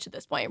brand new bitch at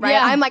this point, right?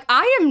 Yeah. I'm like,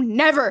 I am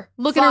never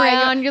looking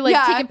around. You're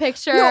like taking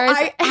pictures. No,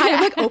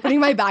 I'm like opening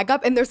my bag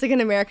up and there's like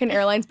an American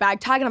Airlines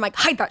bag tag and I'm like,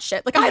 hide that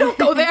shit. Like I don't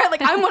go there.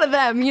 Like I'm one of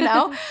them,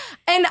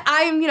 And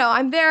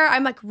I'm there.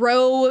 I'm like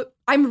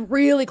I'm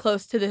really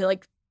close to the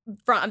like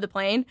front of the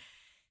plane.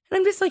 And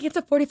I'm just like, it's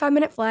a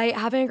 45-minute flight,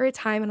 having a great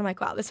time. And I'm like,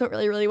 wow, this went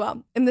really, really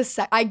well.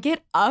 And I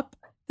get up,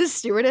 the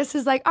stewardess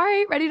is like, all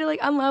right, ready to like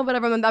unload,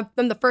 whatever.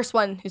 I'm the first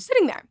one who's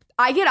sitting there.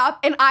 I get up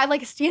and I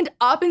like stand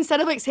up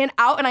instead of like stand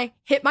out and I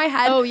hit my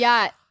head. Oh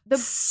yeah.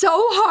 So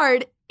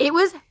hard. It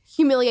was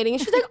humiliating.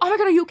 And she's like, oh my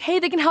God, are you okay?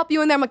 They can help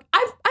you in there. I'm like,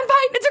 I'm fine.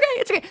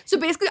 It's okay. So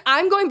basically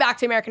I'm going back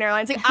to American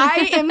Airlines. Like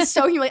I am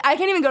so humiliated. I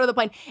can't even go to the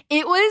plane.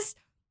 It was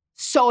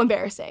so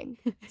embarrassing.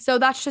 So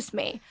that's just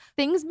me.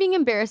 Things being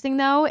embarrassing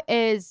though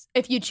is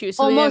if you choose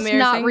to almost be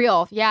not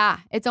real. Yeah,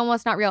 it's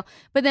almost not real.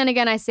 But then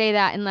again, I say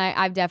that and like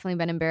I've definitely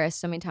been embarrassed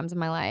so many times in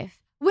my life.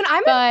 When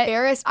I'm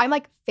embarrassed, I'm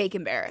like fake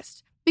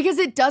embarrassed because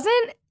it's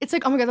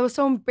like, oh my God, that was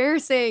so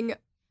embarrassing.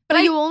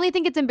 But you only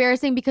think it's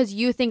embarrassing because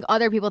you think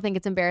other people think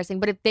it's embarrassing.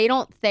 But if they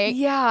don't think,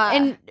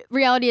 and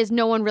reality is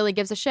no one really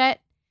gives a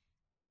shit.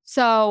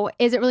 So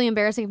is it really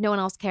embarrassing if no one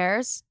else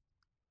cares?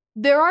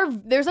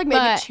 There's like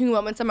maybe 2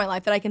 moments in my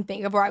life that I can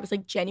think of where I was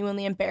like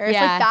genuinely embarrassed.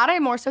 Yeah. Like that I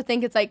more so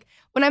think it's like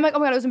when I'm like, oh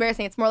my God, it was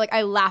embarrassing. It's more like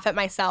I laugh at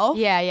myself.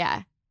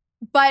 Yeah.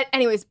 But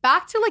anyways,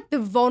 back to like the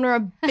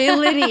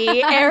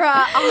vulnerability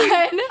era.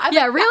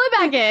 Really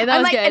back in. That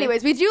was like, good.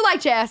 anyways, we do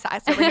like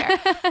JSS over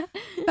here.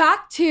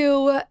 Back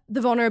to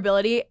the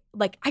vulnerability,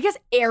 like I guess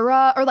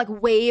era or like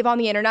wave on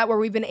the internet where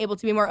we've been able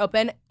to be more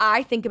open.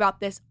 I think about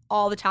this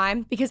all the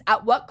time because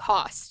at what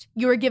cost?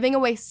 You are giving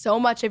away so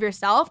much of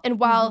yourself. And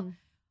while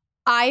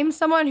I'm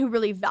someone who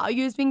really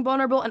values being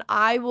vulnerable and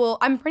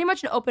I'm pretty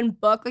much an open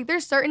book. Like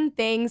there's certain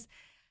things,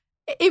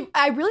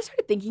 I really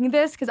started thinking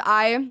this because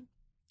I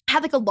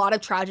had like a lot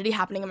of tragedy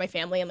happening in my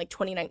family in like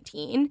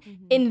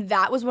 2019. And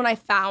that was when I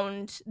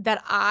found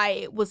that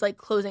I was like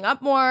closing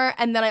up more.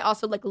 And then I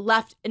also like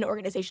left an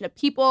organization of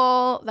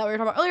people that we were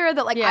talking about earlier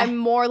that like I'm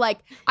more like,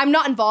 I'm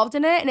not involved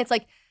in it. And it's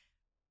like,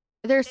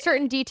 there's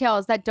certain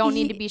details that don't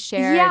need to be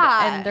shared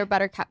and they're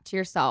better kept to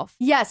yourself.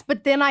 Yes,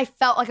 but then I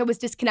felt like I was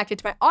disconnected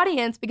to my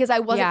audience because I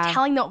wasn't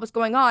telling them what was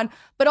going on.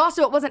 But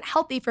also it wasn't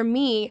healthy for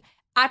me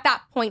at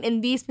that point in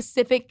these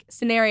specific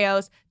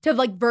scenarios to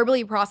like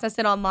verbally process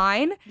it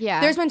online. Yeah.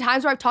 There's been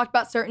times where I've talked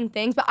about certain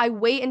things, but I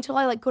wait until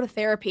I like go to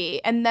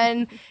therapy. And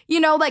then, you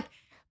know, like,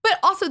 but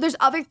also there's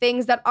other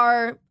things that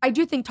are, I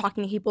do think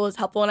talking to people is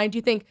helpful. And I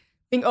do think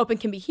being open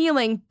can be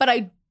healing, but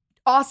I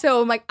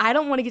also, I'm like, I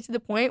don't want to get to the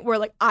point where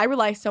like I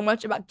rely so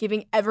much about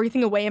giving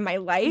everything away in my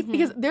life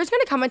because there's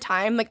going to come a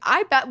time, like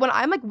I bet when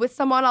I'm like with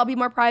someone, I'll be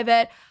more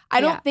private. I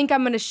don't think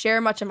I'm going to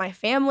share much of my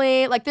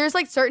family. Like there's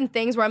like certain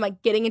things where I'm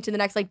like getting into the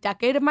next like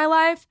decade of my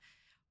life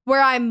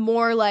where I'm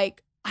more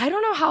like, I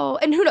don't know how,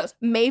 and who knows,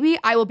 maybe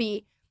I will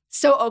be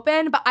so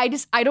open, but I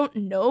don't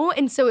know.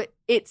 And so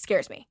it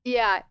scares me.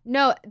 Yeah,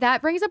 no,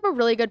 that brings up a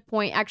really good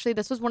point. Actually,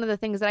 this was one of the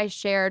things that I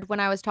shared when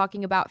I was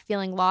talking about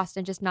feeling lost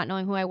and just not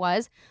knowing who I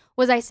was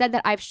I said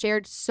that I've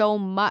shared so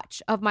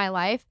much of my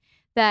life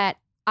that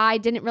I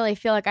didn't really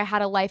feel like I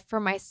had a life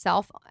for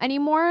myself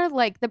anymore.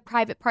 Like the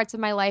private parts of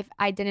my life,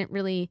 I didn't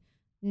really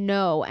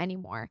know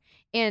anymore.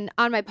 And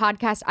on my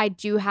podcast, I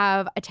do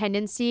have a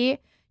tendency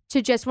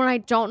to just, when I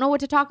don't know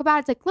what to talk about,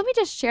 it's like, let me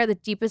just share the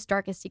deepest,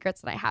 darkest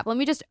secrets that I have. Let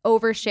me just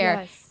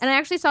overshare. Yes. And I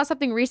actually saw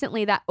something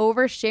recently that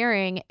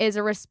oversharing is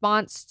a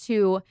response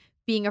to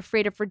being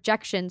afraid of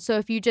rejection. So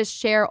if you just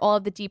share all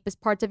of the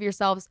deepest parts of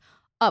yourselves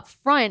up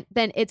front,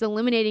 then it's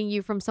eliminating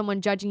you from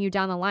someone judging you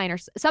down the line or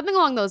something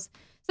along those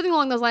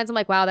lines. I'm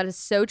like, wow, that is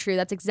so true.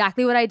 That's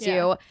exactly what I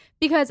do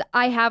because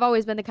I have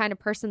always been the kind of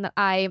person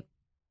that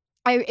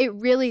it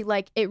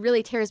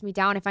really tears me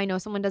down if I know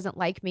someone doesn't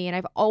like me. And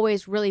I've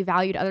always really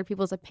valued other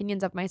people's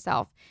opinions of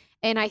myself.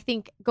 And I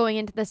think going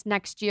into this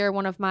next year,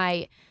 one of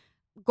my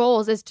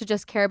goals is to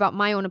just care about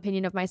my own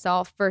opinion of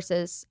myself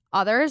versus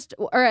others,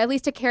 or at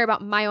least to care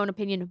about my own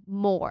opinion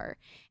more.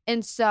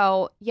 And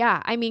so,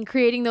 yeah, I mean,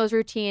 creating those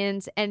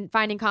routines and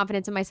finding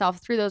confidence in myself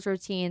through those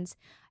routines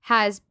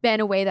has been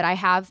a way that I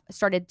have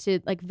started to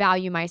like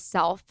value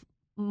myself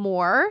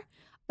more.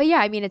 But yeah,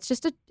 I mean, it's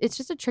just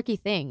a tricky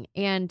thing.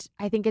 And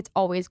I think it's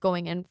always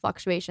going in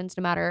fluctuations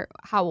no matter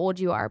how old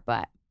you are.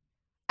 But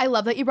I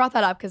love that you brought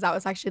that up because that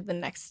was actually the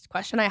next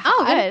question I had.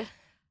 Oh,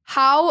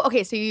 good.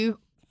 Okay, so you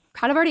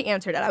kind of already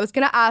answered it. I was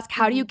going to ask,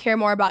 how do you care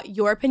more about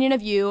your opinion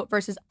of you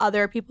versus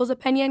other people's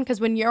opinion?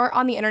 Because when you're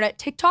on the internet,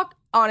 TikTok,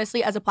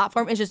 honestly, as a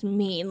platform is just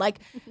mean. Like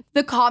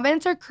the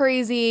comments are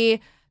crazy.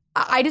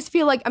 I just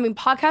feel like, I mean,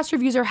 podcast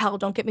reviews are hell,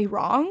 don't get me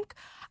wrong.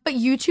 But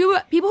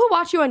YouTube, people who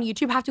watch you on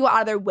YouTube have to go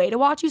out of their way to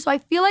watch you. So I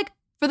feel like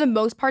for the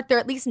most part, they're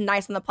at least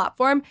nice on the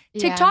platform.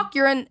 Yeah. TikTok,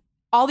 you're in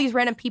all these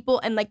random people.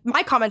 And like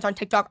my comments on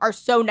TikTok are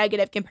so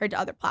negative compared to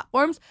other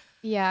platforms.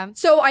 Yeah.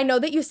 So I know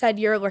that you said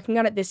you're working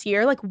on it this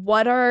year. Like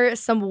what are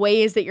some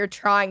ways that you're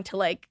trying to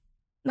like,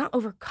 not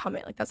overcome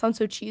it? Like that sounds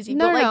so cheesy,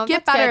 but like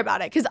get better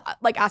about it. Because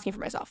like asking for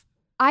myself.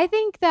 I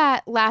think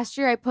that last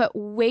year I put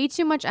way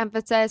too much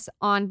emphasis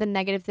on the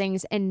negative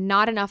things and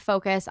not enough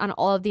focus on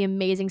all of the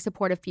amazing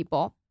supportive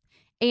people.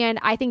 And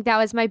I think that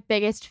was my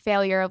biggest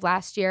failure of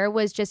last year,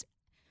 was just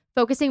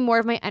focusing more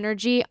of my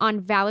energy on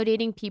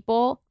validating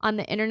people on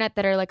the internet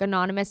that are like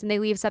anonymous and they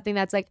leave something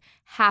that's like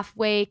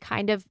halfway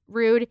kind of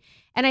rude.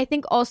 And I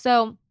think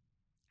also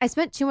I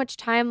spent too much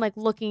time like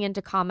looking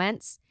into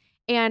comments.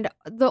 And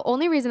the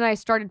only reason I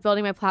started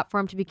building my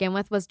platform to begin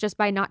with was just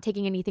by not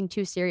taking anything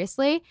too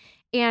seriously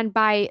and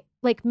by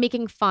like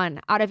making fun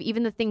out of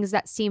even the things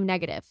that seem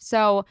negative.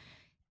 So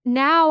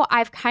now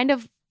I've kind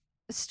of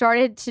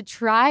started to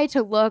try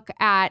to look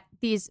at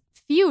these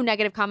few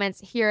negative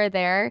comments here or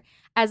there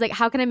as like,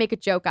 how can I make a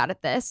joke out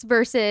of this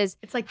versus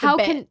it's like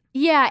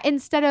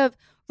instead of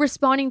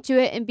responding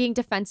to it and being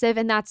defensive.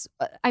 And that's,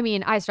 I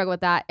mean, I struggle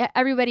with that.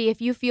 Everybody,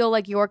 if you feel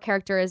like your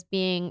character is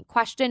being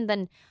questioned,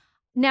 then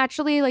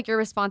naturally like your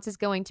response is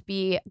going to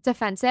be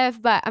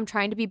defensive, but I'm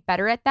trying to be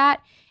better at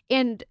that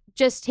and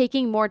just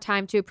taking more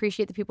time to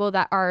appreciate the people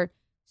that are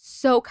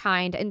so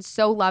kind and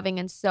so loving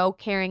and so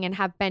caring and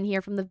have been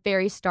here from the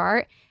very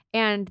start.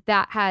 And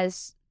that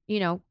has, you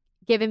know,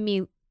 given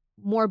me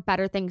more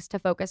better things to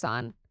focus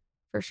on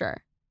for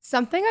sure.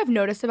 Something I've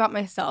noticed about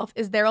myself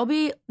is there'll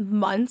be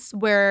months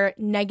where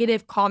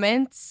negative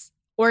comments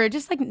or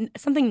just like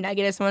something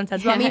negative someone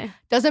says about me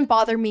doesn't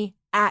bother me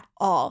at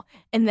all.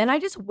 And then I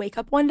just wake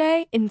up one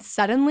day and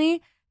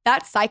suddenly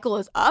that cycle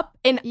is up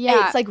and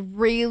it's like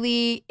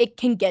really, it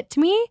can get to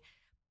me.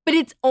 But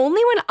it's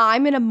only when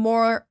I'm in a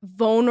more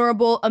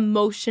vulnerable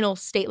emotional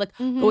state, like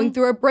going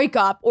through a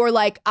breakup or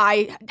like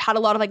I had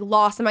a lot of like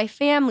loss in my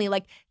family,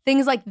 like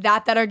things like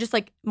that that are just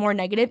like more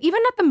negative,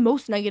 even not the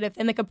most negative.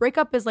 And like a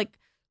breakup is like,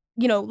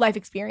 you know, life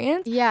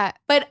experience. Yeah.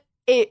 But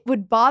it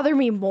would bother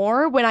me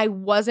more when I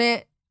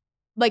wasn't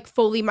like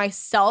fully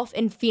myself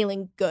and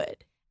feeling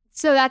good.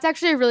 So that's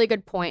actually a really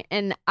good point.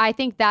 And I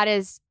think that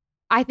is,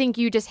 I think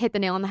you just hit the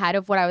nail on the head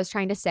of what I was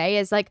trying to say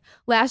is like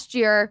last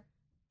year,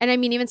 and I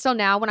mean, even still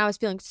now, when I was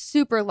feeling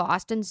super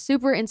lost and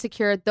super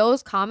insecure,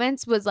 those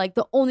comments was like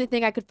the only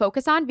thing I could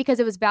focus on because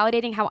it was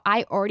validating how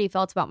I already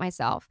felt about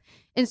myself.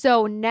 And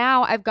so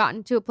now I've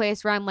gotten to a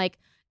place where I'm like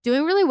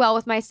doing really well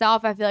with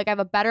myself. I feel like I have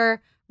a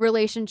better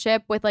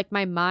relationship with like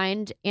my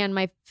mind and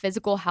my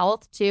physical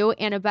health too,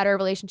 and a better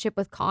relationship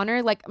with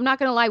Connor. Like, I'm not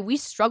going to lie, we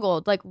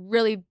struggled like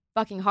really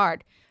fucking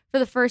hard for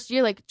the first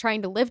year, like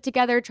trying to live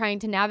together, trying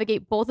to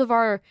navigate both of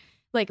our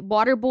like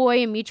water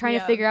boy and me trying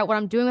to figure out what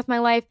I'm doing with my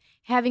life,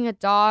 having a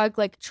dog,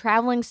 like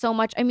traveling so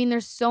much. I mean,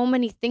 there's so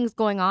many things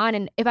going on.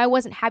 And if I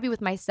wasn't happy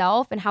with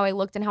myself and how I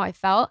looked and how I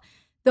felt,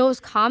 those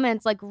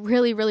comments like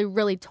really, really,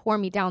 really tore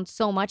me down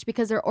so much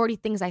because they're already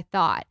things I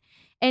thought.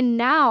 And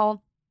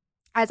now,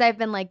 as I've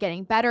been like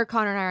getting better,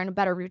 Connor and I are in a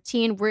better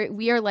routine.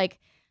 We are like,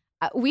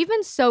 we've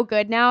been so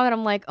good now that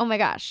I'm like, oh my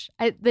gosh,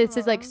 this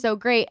is like so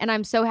great. And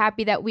I'm so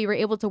happy that we were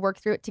able to work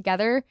through it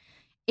together.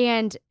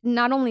 And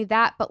not only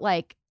that, but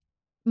like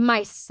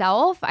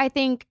myself, I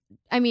think,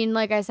 I mean,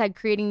 like I said,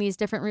 creating these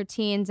different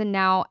routines and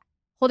now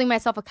holding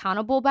myself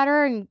accountable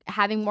better and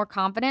having more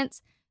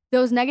confidence,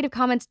 those negative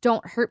comments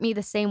don't hurt me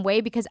the same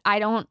way because I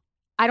don't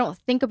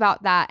think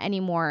about that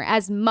anymore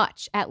as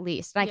much, at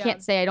least. And I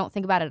can't say I don't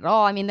think about it at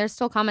all. I mean, there's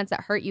still comments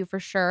that hurt you for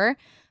sure,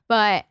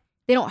 but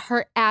they don't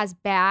hurt as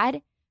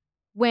bad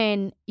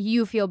when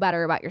you feel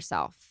better about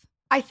yourself.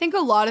 I think a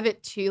lot of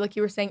it too, like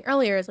you were saying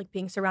earlier, is like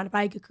being surrounded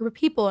by a good group of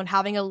people and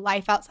having a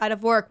life outside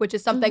of work, which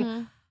is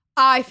something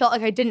I felt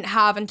like I didn't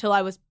have until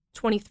I was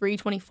 23,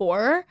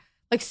 24.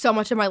 Like so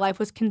much of my life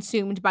was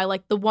consumed by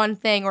like the one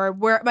thing or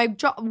where my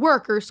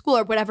work or school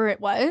or whatever it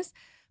was.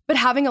 But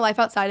having a life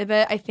outside of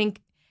it, I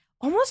think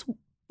almost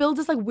builds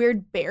this like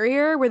weird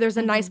barrier where there's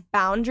a nice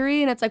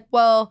boundary. And it's like,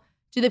 well,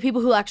 do the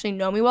people who actually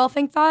know me well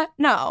think that?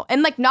 No.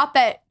 And like, not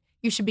that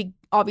you should be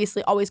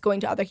obviously always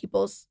going to other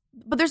people's,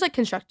 but there's like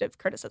constructive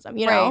criticism,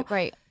 you know?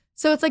 Right.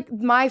 So it's like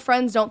my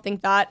friends don't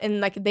think that and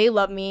like they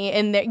love me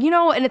and they, you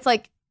know, and it's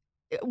like,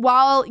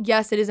 while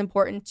yes, it is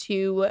important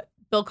to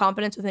build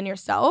confidence within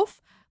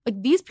yourself,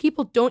 like these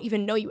people don't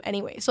even know you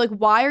anyway. So like,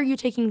 why are you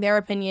taking their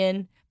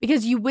opinion?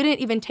 Because you wouldn't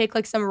even take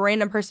like some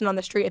random person on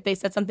the street if they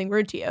said something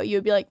rude to you. You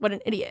would be like, what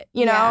an idiot,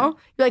 you know?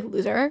 You're like,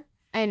 loser.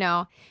 I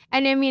know.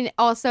 And I mean,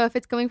 also if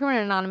it's coming from an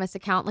anonymous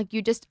account, like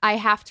I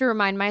have to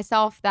remind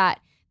myself that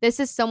this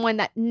is someone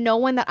that no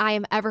one that I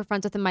am ever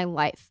friends with in my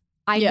life,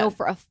 I know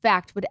for a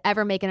fact would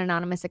ever make an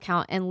anonymous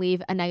account and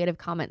leave a negative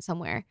comment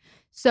somewhere.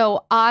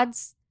 So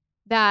odds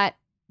that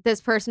this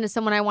person is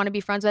someone I want to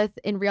be friends with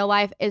in real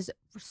life is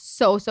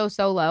so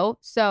low.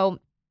 So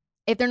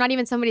if they're not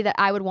even somebody that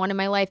I would want in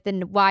my life,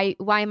 then why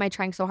am I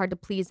trying so hard to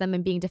please them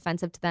and being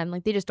defensive to them?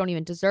 Like they just don't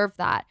even deserve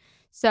that.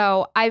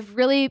 So I've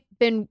really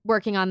been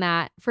working on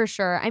that for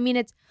sure. I mean,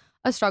 it's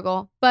a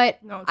struggle, but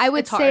I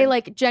would say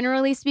like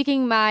generally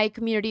speaking, my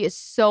community is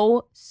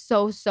so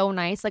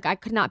nice. Like I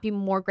could not be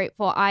more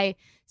grateful. I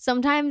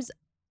sometimes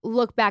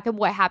look back at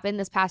what happened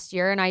this past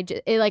year and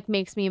it like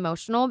makes me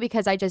emotional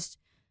because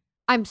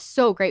I'm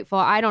so grateful.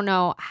 I don't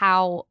know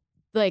how,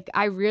 like,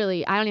 I don't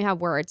even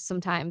have words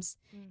sometimes.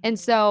 And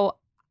so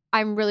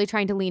I'm really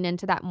trying to lean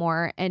into that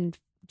more and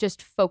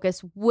just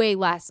focus way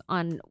less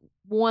on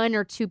one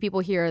or two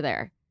people here or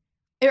there.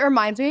 It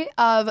reminds me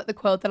of the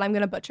quote that I'm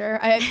going to butcher.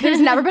 There's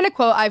never been a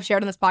quote I've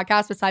shared on this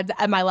podcast besides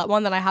the Ed Milet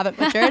one that I haven't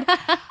butchered.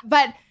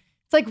 But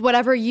it's like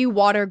whatever you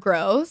water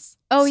grows.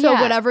 Oh, so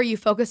whatever you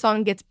focus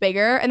on gets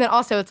bigger. And then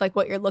also it's like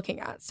what you're looking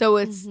at. So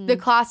it's the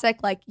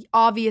classic, like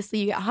obviously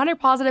you get 100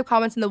 positive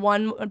comments and the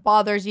one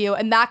bothers you.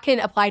 And that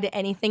can apply to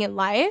anything in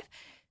life.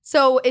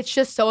 So it's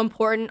just so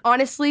important.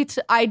 Honestly,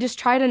 I just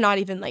try to not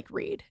even like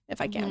read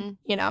if I can,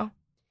 you know?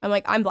 I'm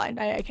like, I'm blind.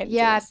 I can't do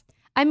this.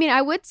 I mean,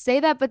 I would say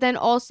that, but then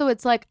also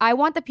it's like, I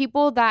want the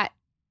people that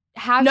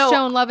have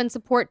shown love and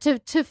support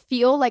to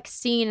feel like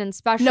seen and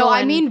special. No,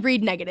 I mean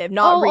read negative,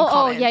 not read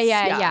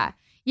comments.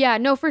 Yeah,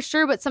 no, for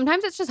sure. But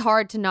sometimes it's just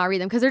hard to not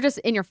read them because they're just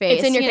in your face.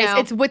 It's in your face. Know?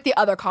 It's with the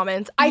other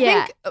comments. I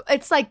think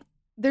it's like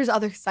there's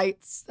other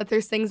sites that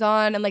there's things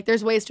on and like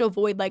there's ways to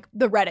avoid like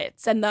the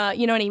Reddits and the,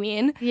 you know what I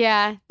mean?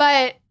 Yeah.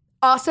 But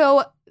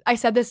also, I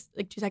said this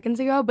like 2 seconds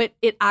ago, but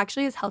it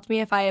actually has helped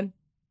me if I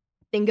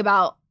think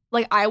about,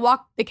 like I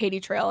walk the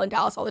Katy Trail in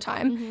Dallas all the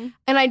time.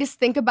 And I just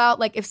think about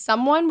like if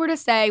someone were to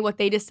say what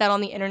they just said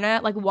on the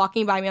internet, like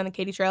walking by me on the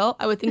Katy Trail,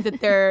 I would think that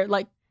they're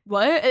like,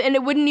 what? And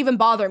it wouldn't even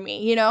bother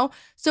me, you know?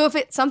 So if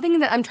it's something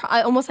that I'm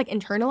almost like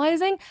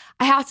internalizing,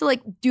 I have to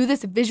like do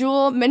this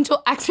visual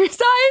mental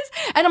exercise.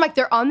 And I'm like,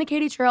 they're on the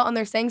Katy Trail and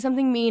they're saying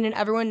something mean and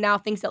everyone now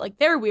thinks that like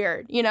they're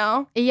weird, you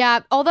know? Yeah.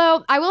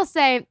 Although I will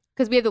say,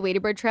 because we have the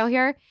Ladybird Trail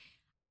here,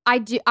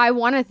 I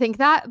want to think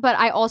that, but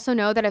I also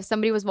know that if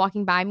somebody was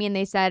walking by me and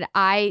they said,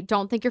 I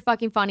don't think you're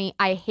fucking funny,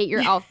 I hate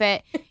your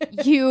outfit,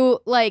 you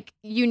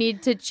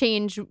need to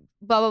change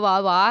blah, blah,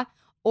 blah, blah,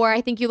 or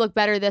I think you look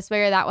better this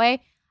way or that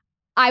way,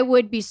 I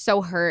would be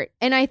so hurt.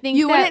 And I think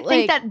you wouldn't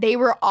think that they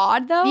were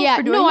odd though? Yeah,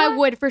 for doing that? I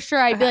would for sure.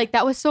 I'd be like,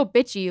 that was so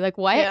bitchy. Like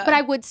what? Yeah. But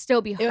I would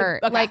still be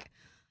hurt. Okay. Like,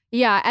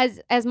 Yeah,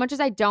 as much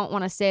as I don't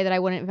want to say that I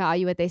wouldn't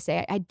value what they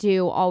say, I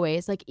do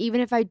always. Like, even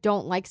if I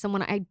don't like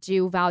someone, I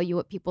do value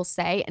what people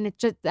say. And it's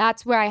just,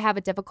 that's where I have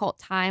a difficult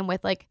time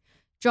with like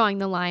drawing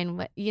the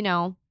line, you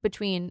know,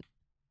 between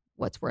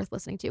what's worth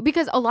listening to.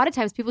 Because a lot of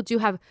times people do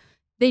have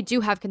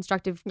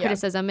constructive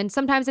criticism. And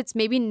sometimes it's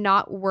maybe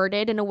not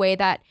worded in a way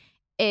that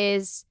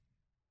is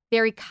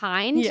very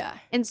kind. Yeah.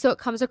 And so it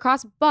comes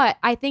across. But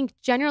I think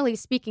generally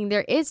speaking,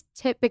 there is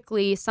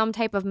typically some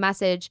type of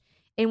message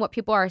in what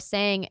people are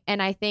saying.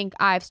 And I think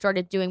I've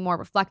started doing more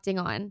reflecting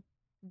on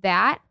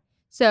that.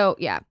 So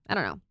yeah, I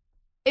don't know.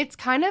 It's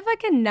kind of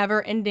like a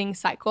never ending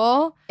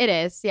cycle. It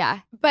is,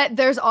 yeah. But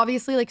there's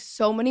obviously like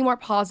so many more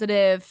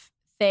positive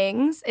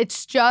things.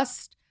 It's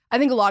just, I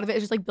think a lot of it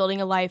is just like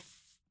building a life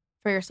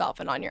for yourself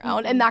and on your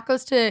own. And that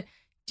goes to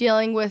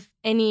dealing with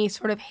any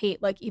sort of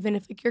hate, like even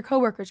if like your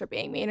coworkers are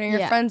being mean or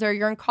your friends or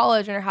you're in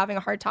college and are having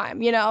a hard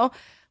time, you know?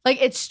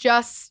 Like it's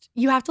just,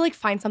 you have to like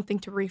find something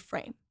to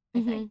reframe,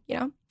 I think, you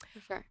know? For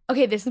sure.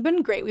 Okay, this has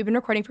been great. We've been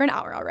recording for an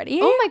hour already.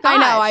 Oh my gosh. I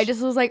know. I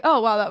just was like, oh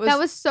wow, that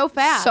was so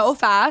fast. So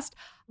fast.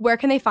 Where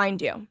can they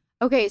find you?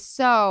 Okay,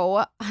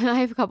 so I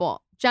have a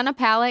couple. Jenna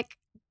Palek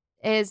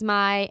is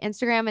my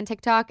Instagram and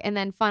TikTok, and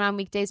then Fun on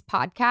Weekdays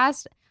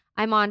podcast.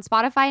 I'm on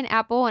Spotify and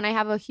Apple, and I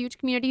have a huge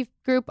community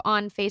group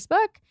on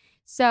Facebook.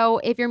 So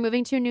if you're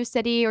moving to a new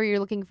city or you're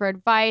looking for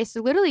advice,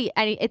 literally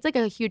it's like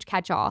a huge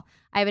catch-all.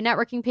 I have a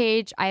networking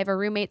page. I have a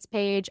roommates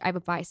page. I have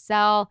a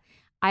buy-sell.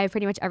 I have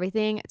pretty much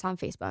everything. It's on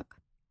Facebook.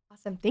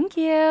 Awesome. Thank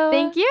you.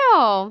 Thank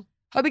you.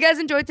 Hope you guys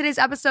enjoyed today's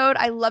episode.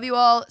 I love you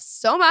all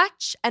so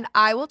much, and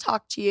I will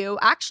talk to you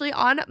actually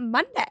on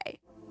Monday.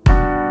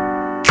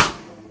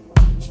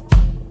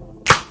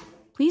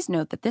 Please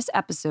note that this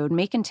episode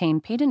may contain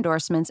paid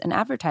endorsements and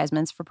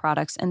advertisements for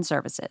products and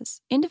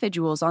services.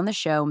 Individuals on the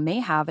show may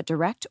have a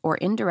direct or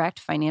indirect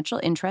financial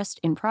interest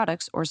in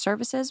products or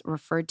services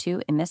referred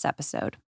to in this episode.